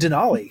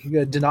 Denali,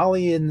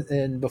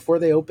 and before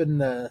they open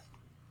the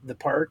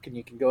park, and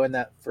you can go in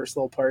that first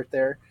little part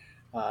there.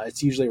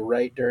 It's usually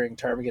right during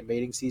ptarmigan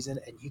mating season,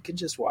 and you can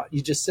just watch.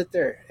 You just sit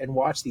there and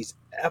watch these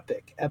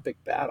epic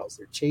battles.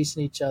 They're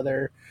chasing each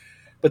other,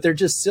 but they're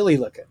just silly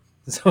looking.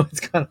 So it's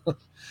kind of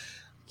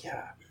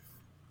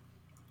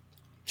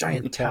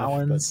giant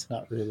talons. But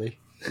not really.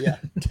 Yeah,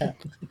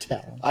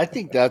 talons. I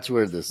think that's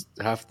where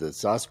half the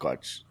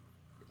Sasquatch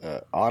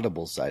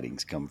audible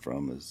sightings come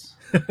from is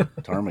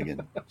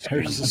ptarmigan.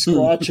 There's a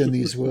squatch in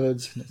these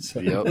woods.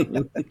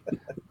 Yep.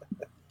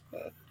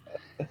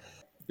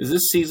 Is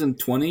this season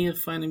 20 of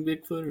Finding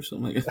Bigfoot or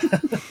something like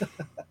that?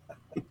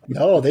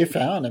 No, they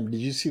found him. Did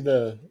you see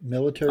the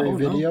military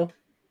video? No.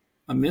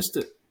 I missed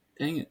it.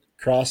 Dang it.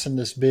 Crossing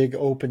this big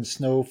open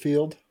snow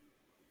field.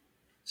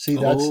 See,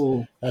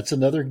 that's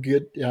another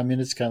good. I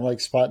mean, it's kind of like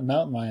spotting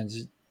mountain lions.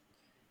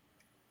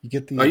 You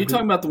get the. Are you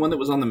talking about the one that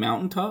was on the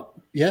mountaintop?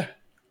 Yeah.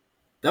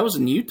 That was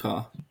in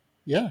Utah.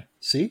 Yeah.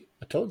 See,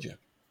 I told you.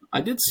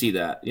 I did see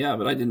that. Yeah,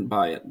 but I didn't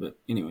buy it. But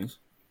anyways.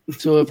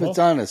 So if it's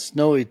on a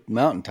snowy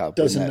mountaintop,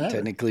 doesn't wouldn't that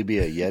matter. Technically be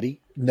a Yeti?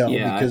 No,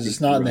 because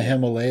it's not in the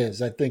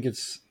Himalayas. I think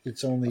it's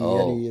only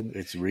Yeti. And,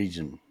 it's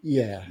region.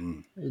 Yeah,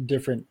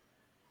 different.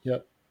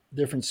 Yep,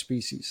 different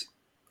species.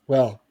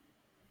 Well,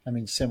 I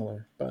mean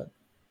similar, but.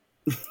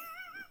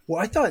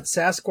 Well, I thought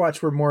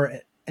Sasquatch were more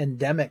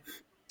endemic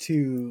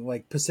to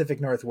like Pacific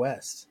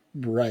Northwest.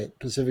 Right,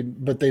 Pacific,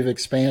 but they've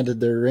expanded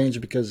their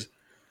range because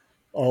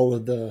all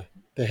of the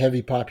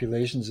heavy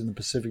populations in the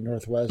Pacific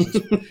Northwest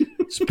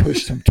has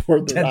pushed them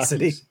toward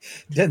the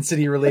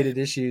density related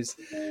issues.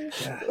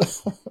 Yeah.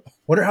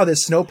 Wonder how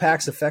this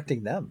snowpack's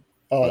affecting them.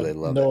 Oh, they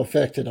love no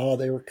effect at all.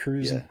 They were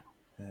cruising.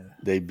 Yeah.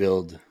 They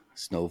build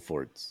snow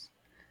forts.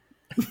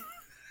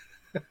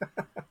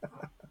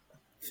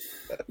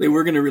 They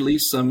were going to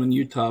release some in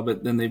Utah,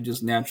 but then they've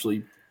just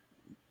naturally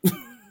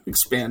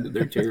expanded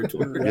their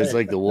territory. Just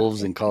like the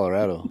wolves in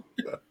Colorado.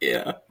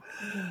 Yeah.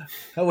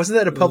 Wasn't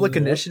that a public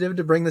initiative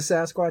to bring the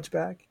Sasquatch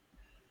back?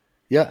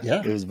 Yeah,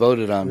 Yeah. it was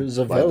voted on It was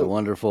a by the vote.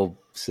 wonderful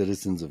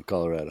citizens of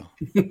Colorado.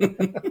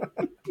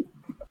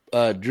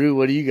 Drew,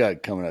 what do you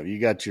got coming up? You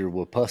got your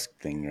Wapusk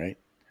thing, right?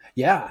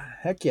 Yeah,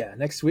 heck yeah.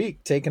 Next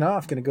week, taking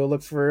off. Going to go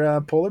look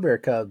for polar bear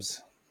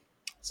cubs.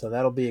 So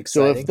that'll be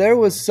So exciting. if there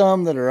was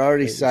some that are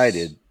already There's-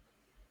 sighted,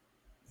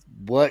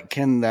 what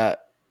can that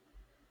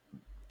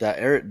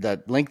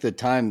length of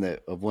time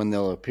of when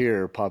they'll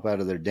appear or pop out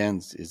of their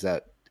dens, is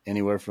that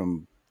anywhere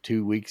from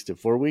 2 weeks to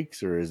 4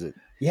 weeks, or is it?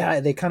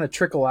 Yeah, they kind of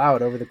trickle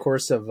out over the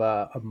course of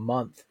a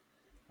month.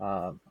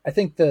 I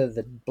think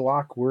the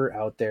block we're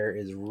out there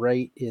is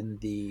right in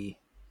the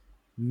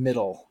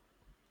middle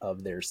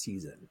of their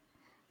season.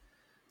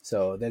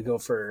 So they go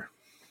for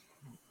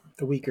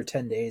a week or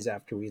 10 days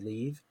after we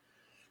leave.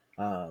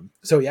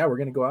 So yeah, we're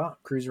gonna go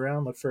out, cruise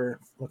around, look for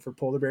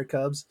polar bear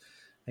cubs.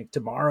 I think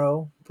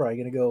tomorrow probably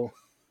gonna go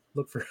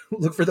look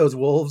for those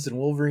wolves and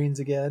wolverines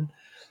again.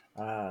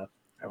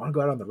 I want to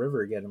go out on the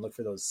river again and look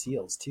for those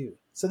seals too.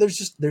 So there's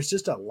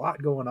just a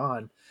lot going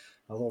on,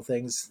 little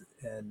things.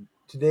 And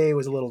today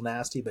was a little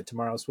nasty, but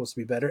tomorrow's supposed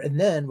to be better. And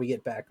then we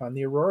get back on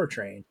the Aurora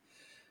train.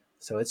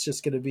 So it's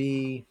just going to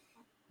be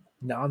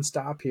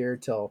nonstop here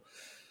till,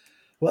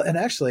 well, and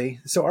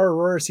actually, so our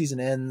Aurora season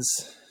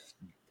ends.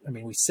 I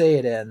mean, we say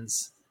it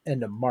ends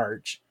end of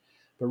March,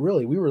 but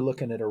really we were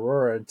looking at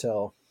Aurora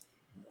until,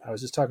 I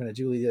was just talking to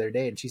Julie the other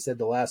day, and she said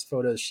the last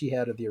photos she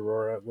had of the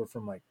Aurora were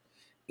from like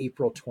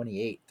April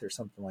 28th or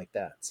something like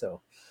that.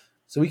 So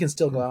we can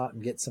still go out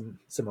and get some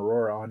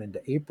Aurora on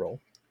into April,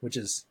 which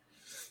is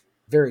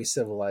very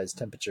civilized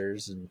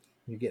temperatures, and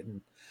you're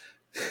getting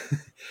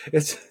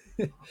it's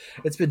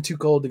been too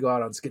cold to go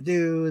out on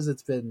skidoos.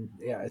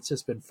 It's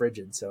just been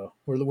frigid. So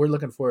we're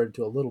looking forward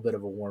to a little bit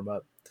of a warm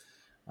up,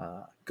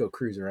 go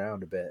cruise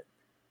around a bit.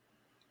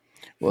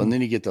 Well, and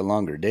then you get the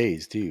longer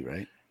days too,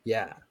 right?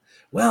 Yeah.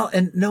 Well,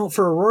 and no,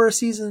 for Aurora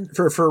season,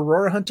 for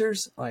Aurora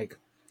hunters, like,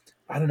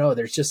 I don't know,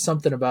 there's just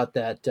something about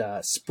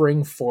that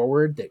spring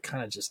forward that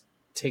kind of just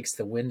takes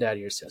the wind out of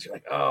your sails. You're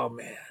like, oh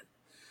man,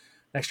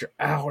 an extra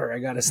hour, I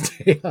got to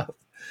stay up.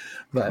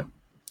 But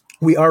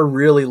we are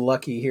really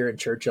lucky here in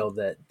Churchill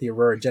that the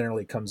Aurora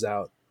generally comes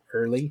out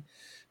early.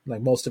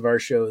 Like most of our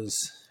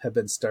shows have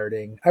been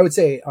starting, I would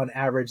say on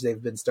average,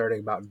 they've been starting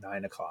about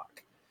 9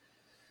 o'clock.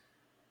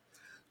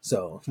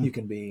 So you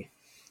can be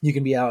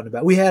out and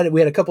about. We had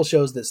a couple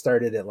shows that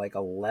started at like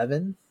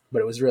 11, but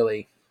it was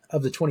really,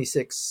 of the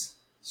 26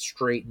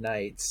 straight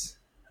nights,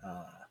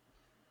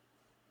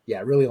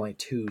 really only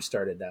 2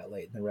 started that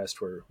late, and the rest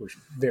were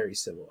very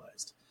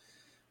civilized.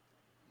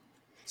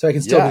 So I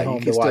can still be home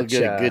you can to watch.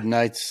 Still get a good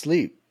night's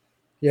sleep.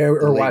 Yeah,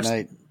 or watch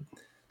night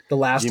The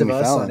Last Jimmy of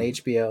Us Fallon on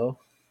HBO.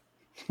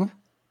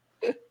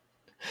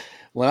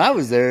 When I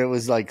was there, it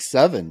was like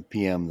 7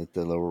 p.m. that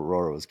the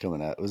Aurora was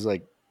coming out. It was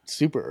like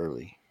super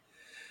early.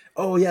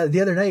 Oh yeah,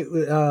 the other night,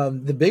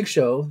 the big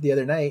show the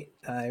other night.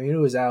 I mean, it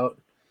was out.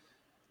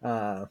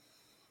 Let's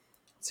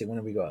see, when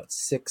did we go out?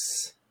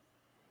 6.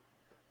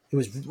 It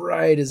was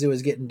right as it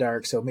was getting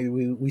dark, so maybe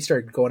we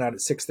started going out at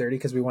 6:30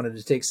 because we wanted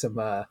to take some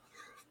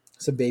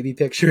baby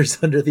pictures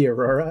under the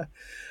Aurora,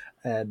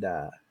 and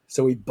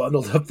so we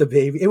bundled up the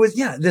baby.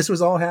 This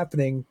was all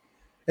happening,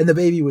 and the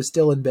baby was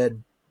still in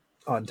bed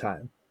on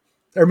time,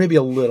 or maybe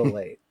a little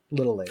late.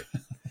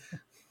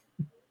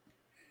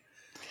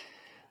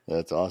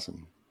 That's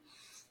awesome.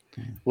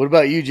 What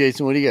about you,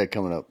 Jason? What do you got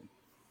coming up?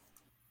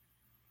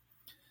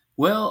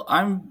 Well,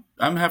 I'm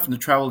having to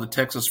travel to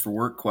Texas for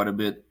work quite a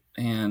bit,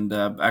 and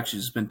actually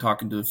just been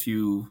talking to a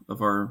few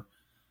of our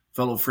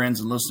fellow friends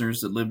and listeners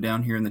that live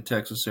down here in the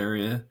Texas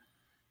area.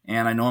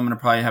 And I know I'm going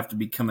to probably have to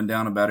be coming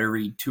down about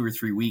every 2 or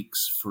 3 weeks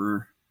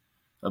for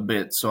a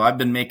bit. So I've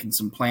been making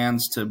some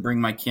plans to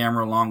bring my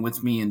camera along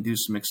with me and do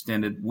some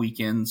extended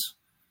weekends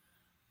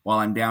while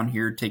I'm down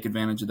here, take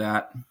advantage of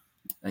that.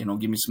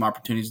 Give me some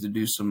opportunities to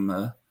do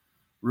some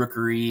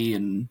rookery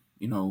and,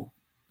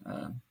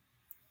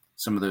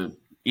 some of the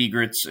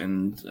egrets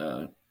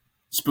and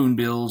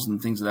spoonbills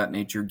and things of that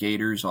nature,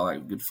 gators, all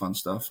that good fun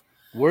stuff.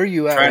 Where are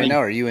you at right now?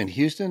 Are you in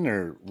Houston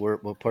or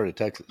what part of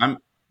Texas?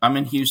 I'm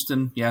in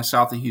Houston,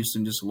 south of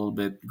Houston, just a little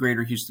bit,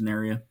 greater Houston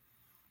area.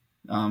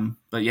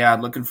 But yeah,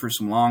 looking for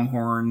some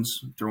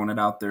longhorns, throwing it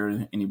out there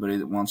to anybody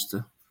that wants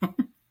to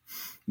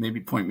maybe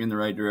point me in the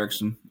right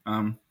direction.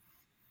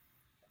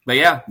 But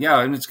yeah,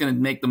 I'm just going to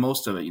make the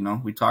most of it.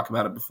 We talked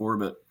about it before,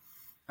 but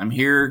I'm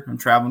here, I'm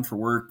traveling for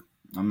work.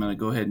 I'm going to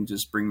go ahead and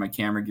just bring my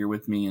camera gear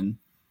with me. And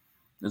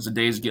as the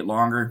days get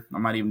longer, I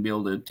might even be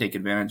able to take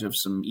advantage of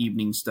some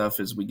evening stuff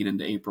as we get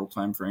into April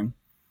timeframe.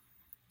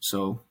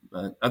 So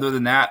other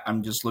than that,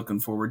 I'm just looking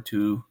forward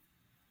to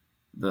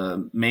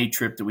the May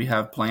trip that we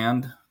have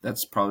planned.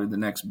 That's probably the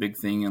next big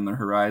thing on the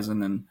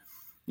horizon. And,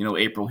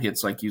 April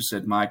hits, like you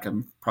said, Mike,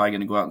 I'm probably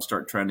going to go out and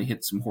start trying to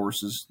hit some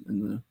horses in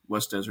the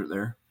West Desert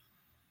there.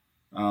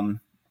 I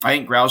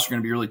think grouse are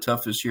going to be really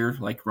tough this year,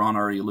 like Ron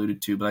already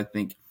alluded to, but I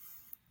think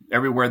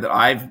everywhere that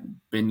I've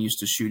been used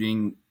to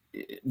shooting,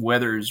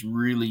 weather is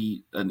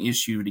really an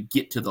issue to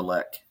get to the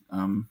lek.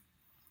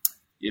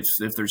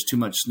 If there's too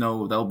much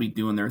snow, they'll be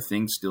doing their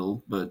thing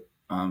still, but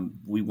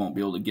we won't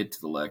be able to get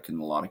to the lek in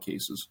a lot of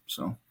cases.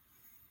 So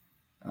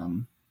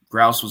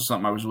grouse was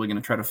something I was really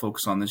going to try to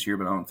focus on this year,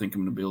 but I don't think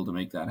I'm going to be able to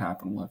make that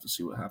happen. We'll have to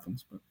see what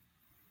happens.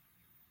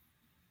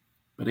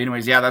 But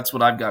anyways, yeah, that's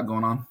what I've got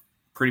going on.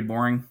 Pretty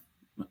boring.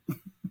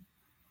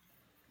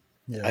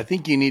 Yeah, I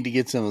think you need to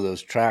get some of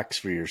those tracks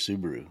for your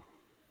Subaru.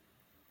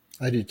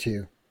 I do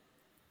too.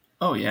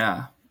 Oh,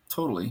 yeah,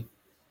 totally.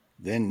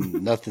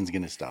 Then nothing's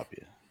going to stop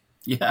you.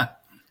 Yeah.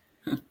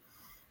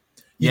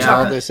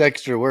 All this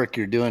extra work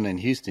you're doing in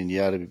Houston,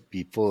 you ought to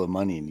be full of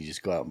money and you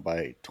just go out and buy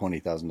a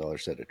 $20,000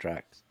 set of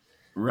tracks.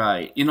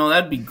 Right.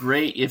 That'd be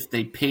great if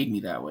they paid me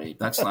that way.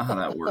 That's not how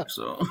that works.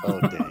 So. Oh,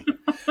 dang.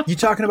 You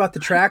talking about the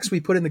tracks we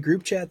put in the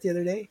group chat the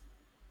other day?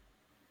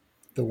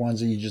 The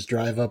ones that you just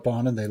drive up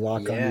on and they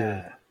lock onto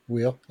your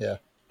wheel. Yeah.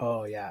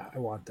 Oh yeah, I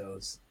want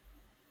those.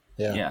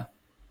 Yeah.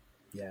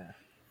 Yeah.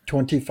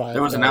 25.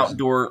 There was an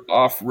outdoor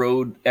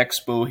off-road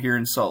expo here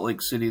in Salt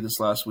Lake City this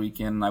last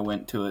weekend, and I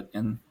went to it,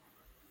 and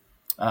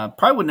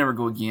probably would never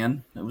go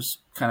again. It was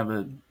kind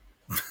of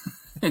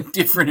a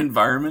different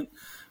environment,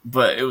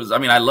 but it was. I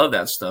mean, I love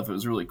that stuff. It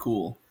was really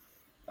cool.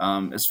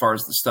 As far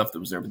as the stuff that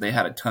was there, but they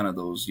had a ton of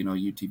those,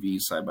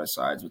 UTVs side by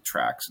sides with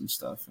tracks and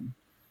stuff, and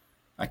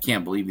I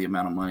can't believe the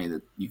amount of money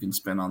that you can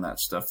spend on that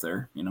stuff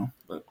there.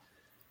 But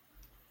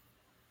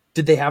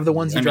did they have the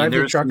ones you drive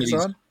the trucks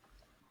on?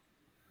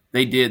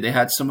 They did. They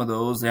had some of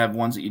those. They have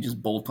ones that you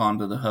just bolt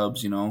onto the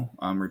hubs,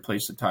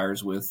 replace the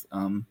tires with.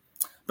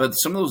 But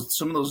some of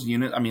those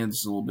units, I mean, this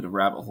is a little bit of a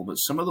rabbit hole, but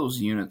some of those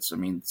units, I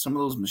mean, some of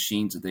those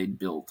machines that they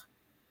built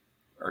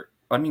are,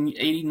 I mean,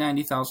 $80,000,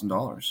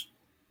 $90,000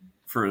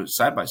 for a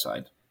side by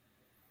side.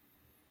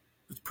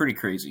 It's pretty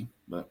crazy,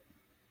 but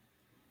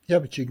yeah,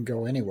 but you can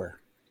go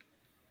anywhere.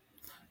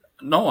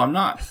 No, I'm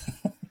not.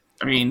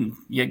 I mean,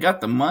 you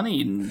got the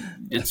money and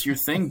it's your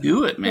thing.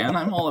 Do it, man.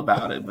 I'm all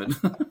about it, but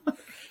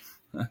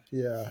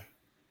yeah.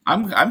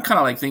 I'm kind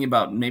of like thinking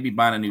about maybe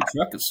buying a new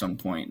truck at some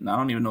point, and I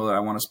don't even know that I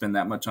want to spend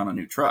that much on a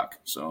new truck.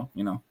 So,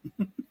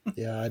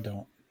 Yeah, I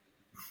don't.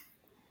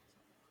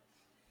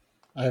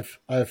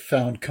 I've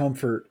found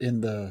comfort in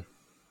the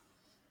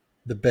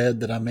bed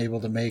that I'm able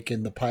to make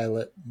in the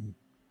Pilot.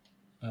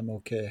 I'm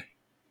okay.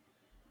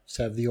 Just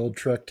have the old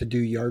truck to do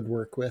yard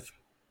work with.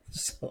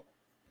 So.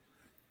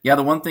 Yeah,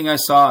 the one thing I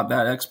saw at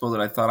that expo that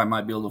I thought I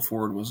might be able to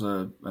afford was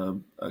a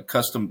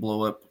custom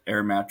blow-up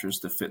air mattress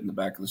to fit in the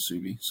back of the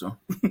Subi. So,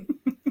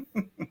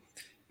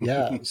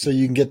 yeah, so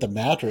you can get the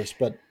mattress,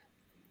 but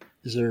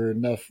is there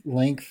enough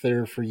length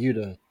there for you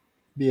to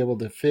be able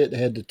to fit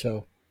head to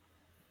toe?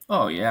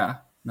 Oh yeah,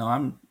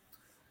 no,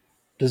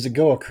 Does it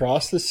go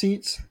across the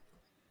seats?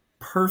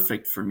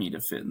 Perfect for me to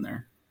fit in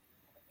there.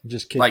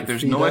 Just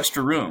there's no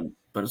extra room,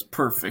 but it's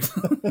perfect.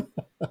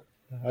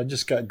 I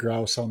just got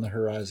grouse on the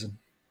horizon.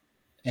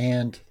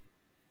 And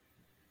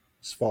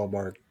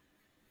Svalbard.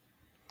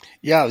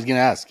 Yeah, I was going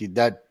to ask you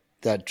that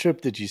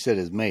trip that you said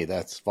is May.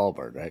 That's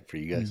Svalbard, right, for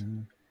you guys?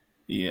 Mm-hmm.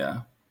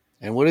 Yeah.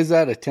 And what is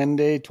that? A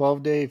 10-day,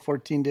 12-day,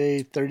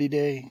 14-day,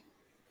 30-day?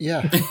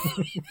 Yeah.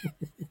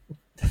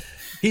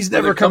 He's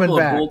never coming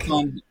back.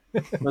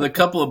 With a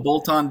couple of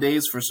bolt-on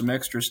days for some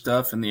extra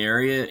stuff in the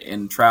area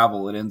and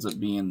travel, it ends up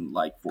being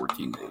like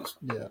 14 days.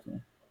 Yeah.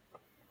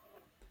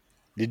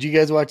 Did you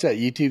guys watch that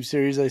YouTube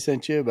series I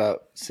sent you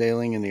about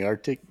sailing in the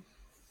Arctic?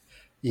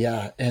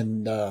 Yeah,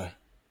 and I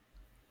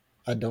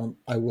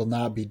will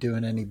not be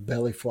doing any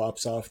belly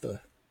flops off the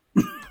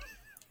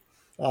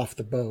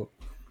boat.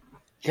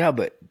 Yeah,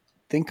 but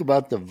think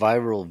about the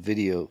viral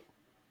video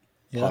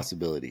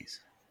possibilities.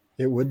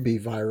 It would be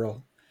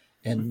viral,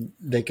 and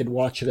they could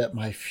watch it at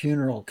my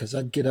funeral because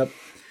I'd get up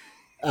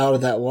out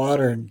of that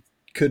water and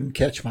couldn't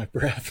catch my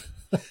breath.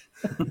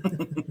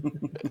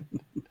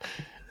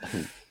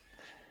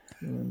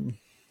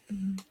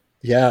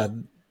 Yeah.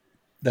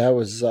 That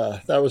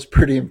was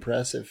pretty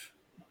impressive,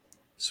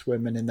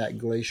 swimming in that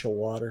glacial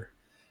water.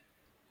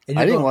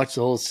 I didn't watch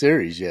the whole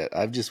series yet.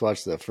 I've just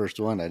watched the first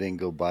one. I didn't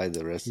go buy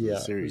the rest of the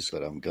series,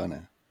 but I'm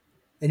gonna.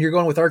 And you're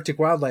going with Arctic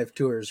Wildlife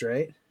Tours,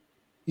 right?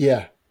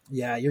 Yeah.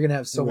 Yeah, you're gonna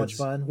have so much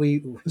fun.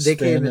 They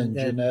came and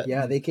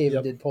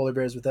did polar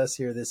bears with us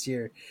here this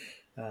year.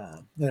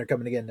 And they're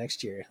coming again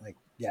next year. Like,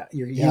 you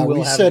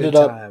will have a good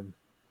time.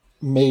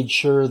 Made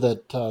sure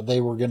that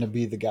they were going to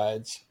be the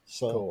guides.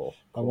 So cool.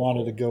 I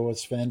wanted to go with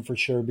Sven for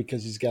sure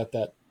because he's got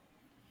the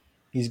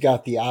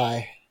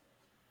eye,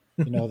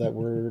 that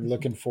we're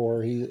looking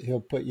for.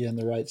 He'll put you in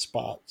the right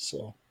spot.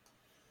 So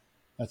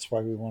that's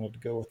why we wanted to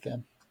go with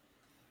them.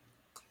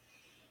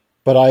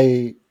 But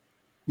I've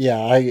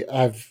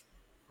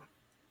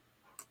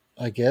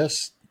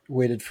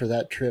waited for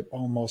that trip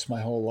almost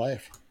my whole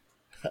life.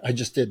 I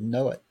just didn't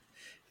know it,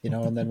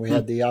 and then we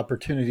had the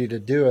opportunity to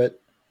do it.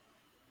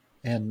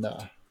 And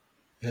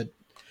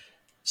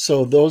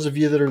so those of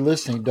you that are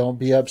listening, don't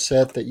be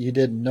upset that you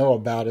didn't know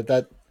about it.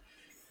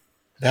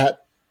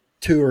 That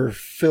tour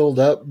filled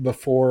up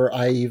before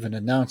I even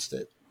announced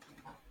it.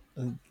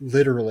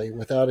 Literally,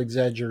 without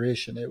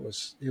exaggeration, it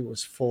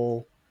was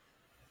full.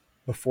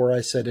 before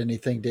I said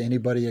anything to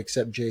anybody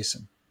except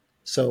Jason.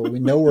 So we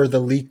know where the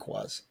leak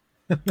was.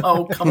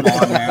 Oh, come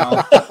on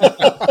now.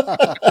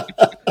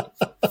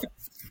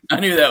 I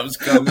knew that was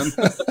coming.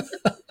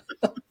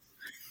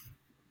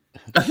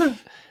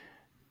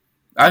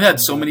 I've had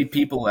so many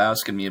people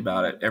asking me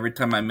about it. Every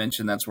time I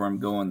mention that's where I'm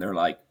going, they're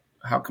like,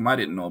 how come I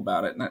didn't know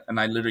about it? And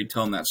I literally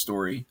tell them that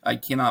story. I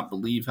cannot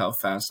believe how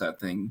fast that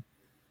thing,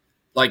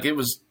 like it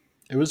was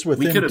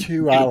within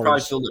 2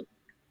 hours.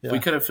 We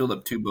could have filled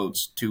up 2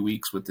 boats 2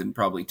 weeks within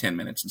probably 10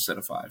 minutes instead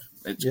of 5.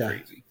 It's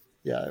crazy.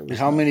 Yeah. It was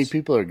How many nuts.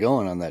 people are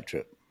going on that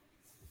trip?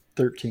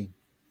 13.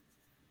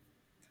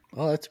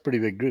 Oh, that's a pretty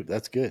big group.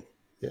 That's good.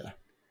 Yeah.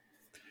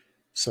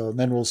 So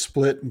then we'll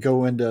split and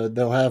go into.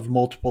 They'll have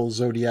multiple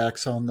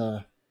zodiacs on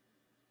the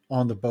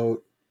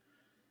boat,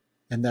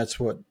 and that's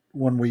what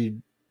when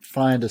we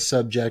find a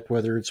subject,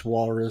 whether it's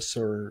walrus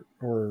or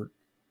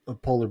a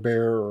polar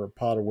bear or a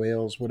pod of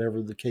whales,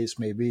 whatever the case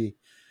may be,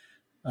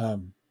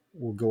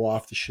 we'll go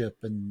off the ship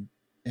and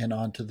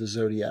onto the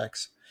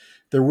zodiacs.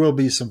 There will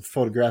be some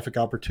photographic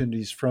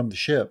opportunities from the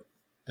ship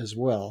as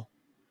well.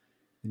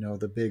 You know,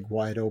 the big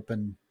wide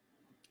open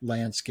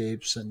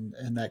landscapes and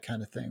that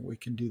kind of thing. We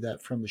can do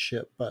that from the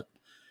ship, but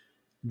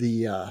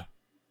the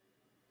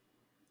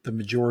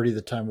majority of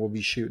the time we'll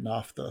be shooting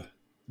off the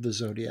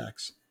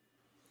zodiacs.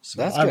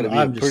 So that's got to be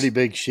a pretty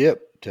big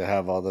ship to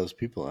have all those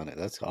people on it.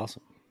 That's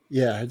awesome.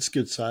 Yeah, it's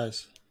good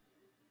size.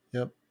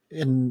 Yep.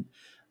 And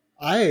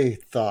I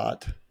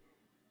thought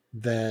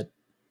that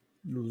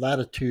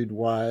latitude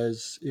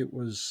wise it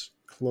was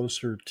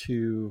closer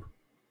to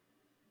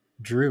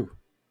Drew.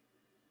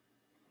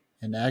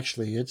 And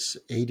actually, it's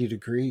 80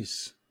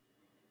 degrees.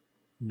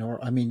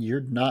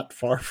 You're not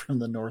far from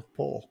the North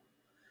Pole.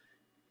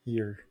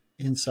 You're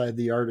inside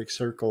the Arctic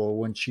Circle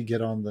once you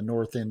get on the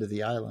north end of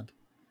the island.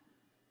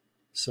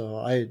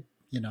 So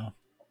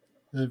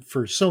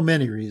for so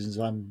many reasons,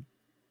 I'm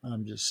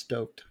just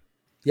stoked.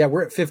 Yeah,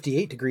 we're at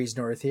 58 degrees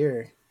north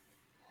here.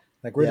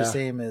 Like we're the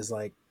same as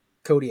like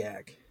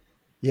Kodiak.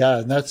 Yeah,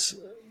 and that's,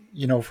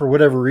 for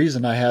whatever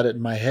reason, I had it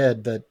in my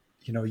head that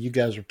you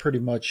guys are pretty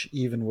much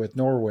even with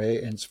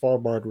Norway, and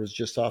Svalbard was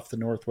just off the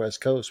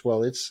northwest coast.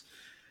 Well, it's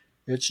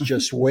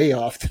just way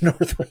off the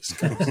northwest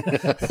coast.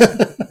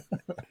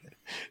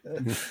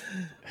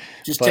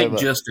 Just take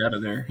just out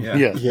of there.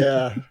 Yeah.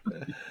 Yeah.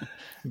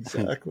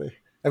 Exactly.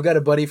 I've got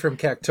a buddy from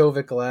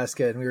Kaktovik,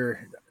 Alaska, and we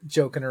were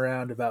joking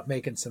around about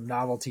making some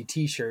novelty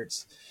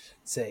T-shirts.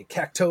 Say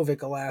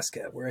Kaktovik,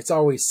 Alaska, where it's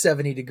always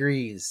 70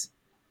 degrees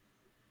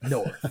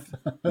north.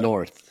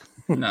 North.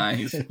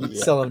 Nice.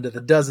 Sell them to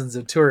the dozens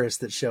of tourists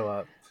that show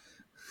up.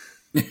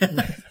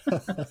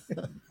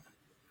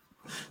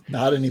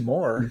 Not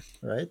anymore,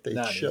 right? They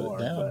Not shut anymore,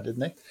 it down, didn't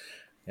they?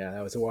 Yeah,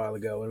 that was a while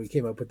ago when we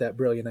came up with that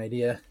brilliant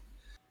idea.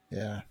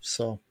 Yeah,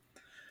 so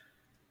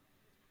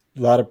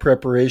a lot of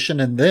preparation,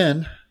 and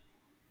then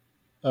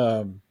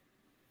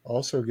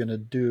also going to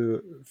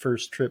do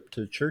first trip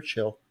to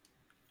Churchill.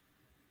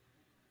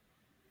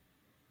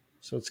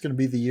 So it's going to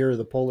be the year of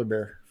the polar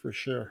bear for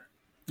sure.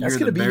 That's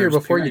going to be here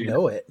before you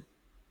know it.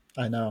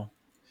 I know.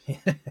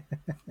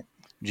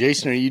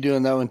 Jason, are you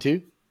doing that one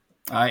too?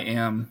 I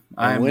am.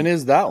 When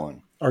is that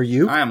one? Are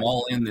you? I am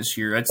all in this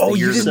year. That's the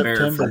year of the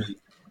bear for me.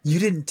 You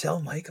didn't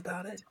tell Mike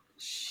about it?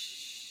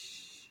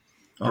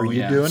 Are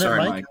you doing it,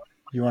 Mike?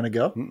 You want to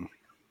go?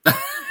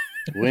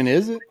 When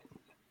is it?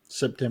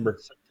 September.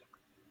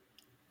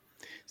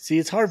 See,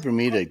 it's hard for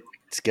me to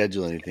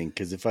schedule anything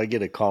because if I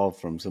get a call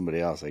from somebody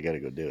else, I got to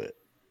go do it.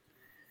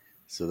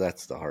 So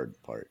that's the hard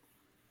part.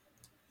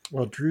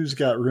 Well, Drew's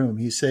got room.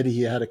 He said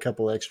he had a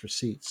couple extra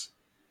seats.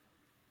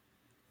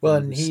 Well,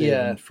 and he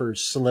for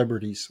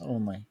celebrities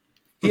only.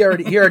 He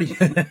already he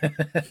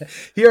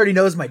already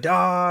knows my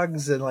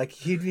dogs and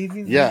like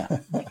yeah.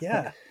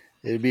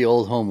 It'd be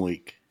old home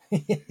week.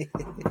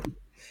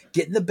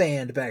 Getting the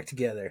band back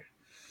together.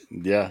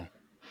 Yeah.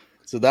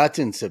 So that's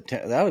in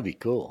September. That would be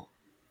cool.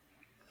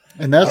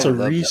 And that's a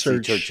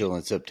research Churchill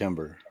in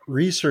September.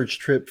 Research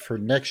trip for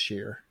next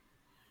year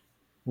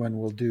when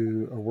we'll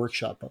do a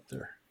workshop up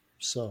there.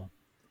 So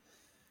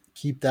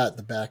keep that in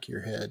the back of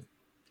your head.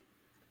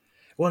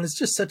 Well, and it's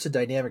just such a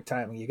dynamic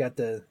time. You got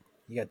the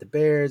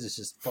bears. It's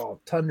just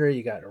fall tundra.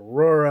 You got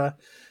aurora.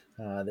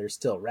 There's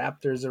still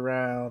raptors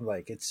around.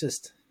 Like it's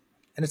just,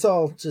 and it's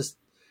all just.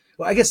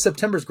 Well, I guess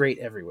September's great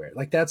everywhere.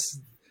 Like that's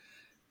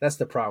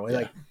the problem. Yeah.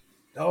 Like,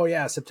 oh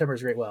yeah,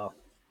 September's great. Well,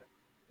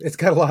 it's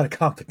got a lot of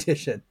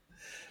competition,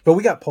 but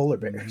we got polar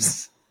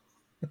bears.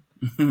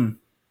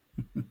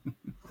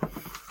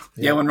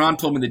 Yeah, when Ron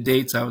told me the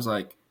dates, I was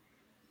like,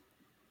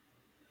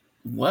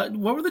 What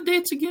were the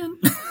dates again?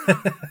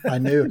 I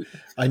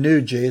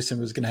knew Jason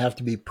was going to have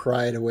to be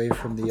pried away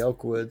from the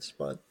Elkwoods,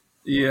 but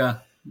yeah,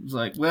 it was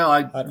like, well,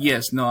 I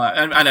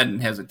didn't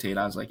hesitate.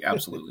 I was like,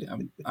 absolutely,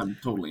 I'm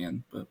totally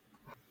in. But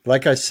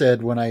like I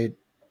said, when I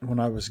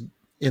was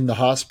in the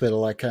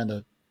hospital, I kind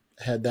of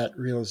had that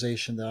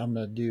realization that I'm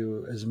going to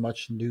do as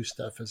much new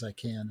stuff as I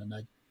can,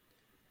 and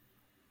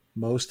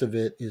most of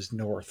it is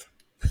north.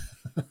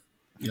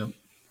 Yep.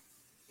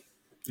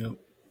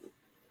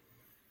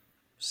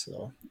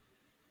 So.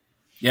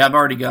 Yeah, I've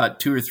already got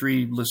 2 or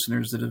 3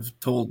 listeners that have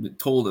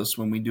told us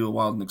when we do a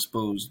Wild and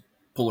Exposed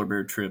polar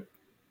bear trip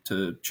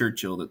to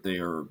Churchill that they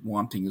are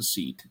wanting a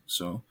seat.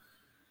 So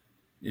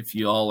if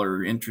you all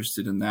are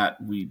interested in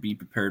that, we be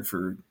prepared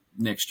for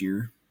next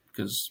year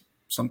because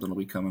something will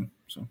be coming.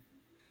 So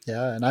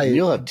Yeah, and And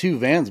you'll have 2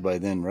 vans by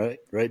then, right?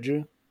 Right,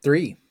 Drew?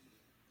 3.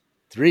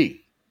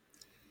 3.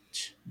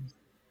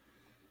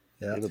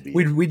 yeah. It'll be.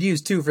 We'd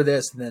use 2 for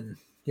this, and then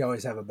you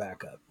always have a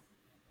backup.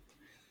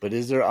 But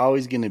is there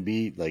always going to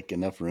be like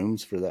enough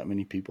rooms for that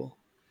many people?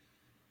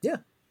 Yeah.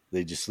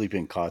 They just sleep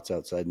in cots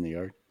outside in the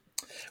yard.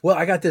 Well,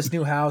 I got this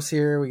new house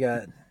here.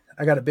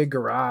 I got a big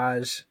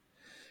garage.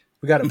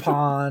 We got a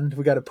pond.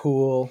 We got a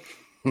pool.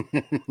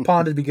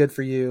 Pond would be good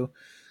for you.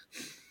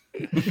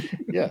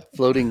 Yeah,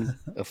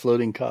 a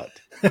floating cot.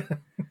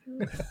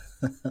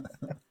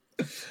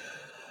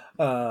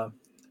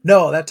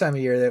 No, that time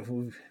of year that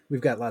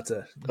we've got lots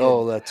of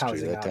That's true.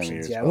 housing That time of year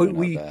options. is Yeah,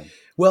 probably not bad.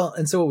 well,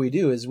 and so what we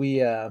do is we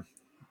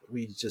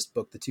just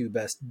book the 2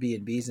 best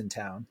B&Bs in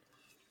town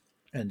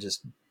and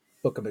just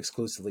book them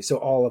exclusively. So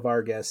all of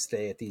our guests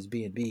stay at these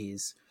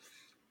B&Bs,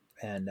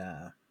 and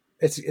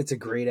it's a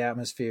great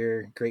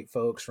atmosphere. Great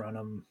folks run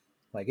them.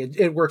 Like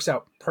it works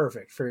out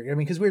perfect for. I mean,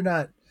 because we're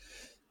not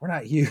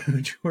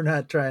huge. We're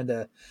not trying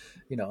to,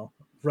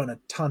 run a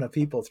ton of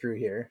people through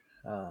here.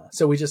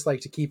 So we just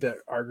like to keep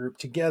our group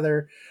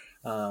together.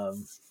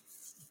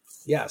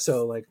 Yeah.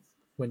 So like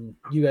when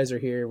you guys are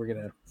here, we're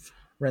going to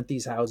rent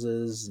these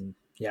houses, and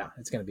yeah,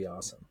 it's going to be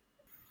awesome.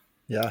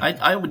 Yeah.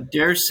 I would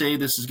dare say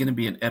this is going to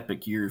be an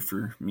epic year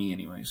for me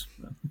anyways.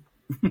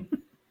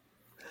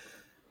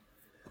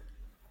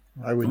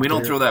 We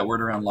don't throw that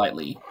word around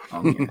lightly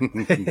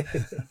on here.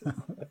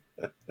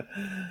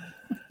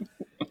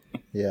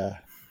 Yeah.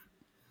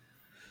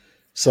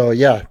 So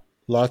yeah,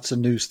 lots of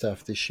new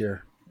stuff this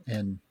year,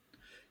 and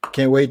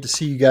can't wait to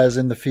see you guys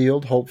in the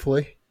field,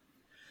 hopefully.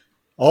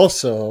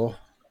 Also,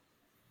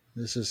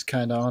 this is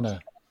kind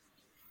of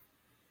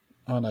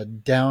on a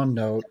down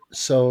note.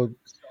 So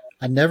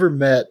I never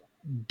met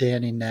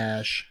Danny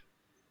Nash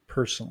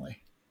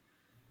personally,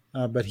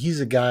 but he's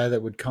a guy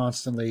that would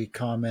constantly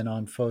comment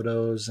on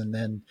photos, and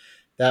then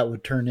that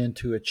would turn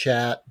into a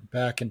chat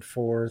back and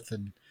forth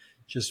and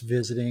just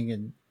visiting,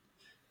 and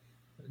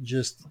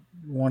just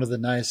one of the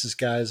nicest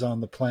guys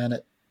on the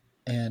planet.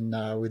 And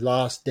we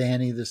lost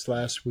Danny this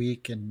last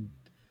week, and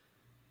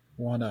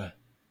want to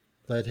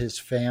let his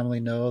family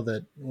know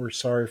that we're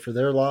sorry for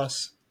their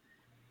loss.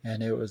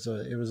 And it was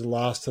a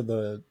loss to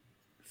the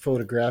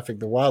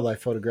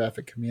wildlife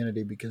photographic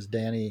community, because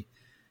Danny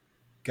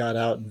got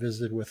out and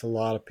visited with a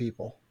lot of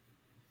people.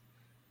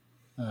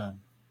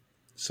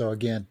 So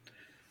again,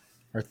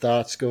 our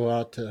thoughts go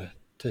out to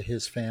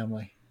his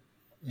family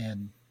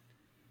and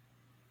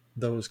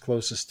those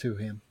closest to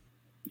him.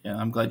 Yeah,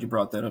 I'm glad you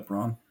brought that up,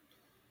 Ron.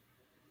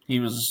 He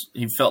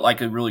felt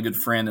like a really good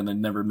friend, and I'd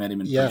never met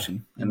him in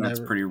person, and that's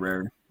pretty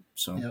rare.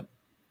 So, yep.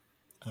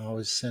 I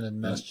always send in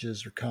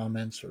messages or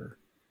comments or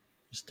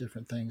just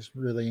different things.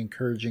 Really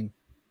encouraging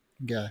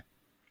guy.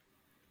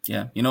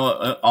 Yeah,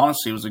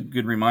 honestly, it was a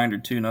good reminder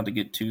too, not to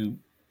get too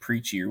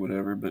preachy or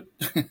whatever, but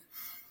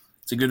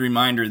it's a good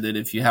reminder that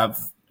if you have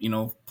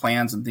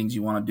plans and things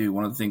you want to do,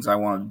 one of the things I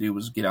wanted to do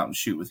was get out and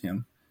shoot with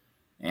him.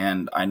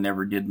 And I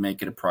never did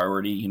make it a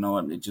priority,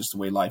 it's just the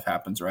way life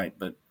happens, right?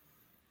 But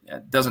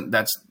it doesn't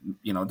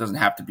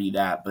have to be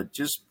that, but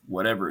just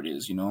whatever it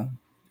is,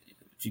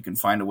 if you can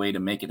find a way to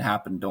make it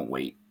happen, don't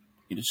wait.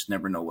 You just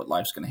never know what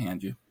life's going to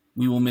hand you.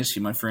 We will miss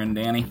you, my friend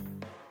Danny.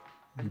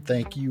 And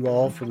thank you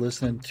all for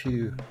listening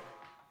to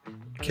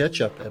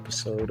catch-up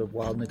episode of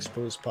Wild and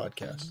Exposed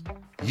Podcast.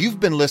 You've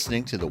been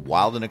listening to the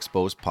Wild and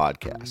Exposed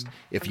Podcast.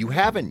 If you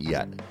haven't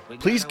yet,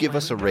 please give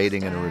us a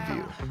rating and a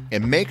review.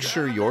 And make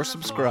sure you're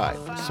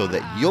subscribed so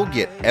that you'll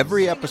get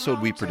every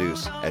episode we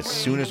produce as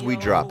soon as we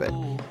drop it.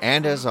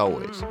 And as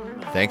always,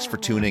 thanks for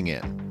tuning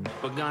in.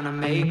 We're gonna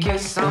make it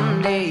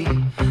someday.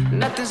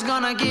 Nothing's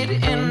gonna get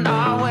in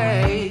our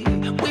way.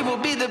 We will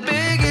be the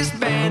biggest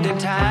band in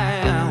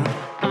town.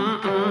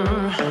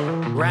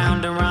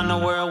 Round and round the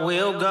world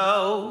we'll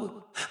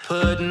go,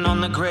 putting on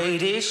the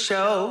greatest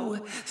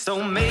show.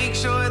 So make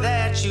sure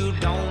that you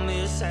don't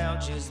miss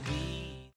out. Just be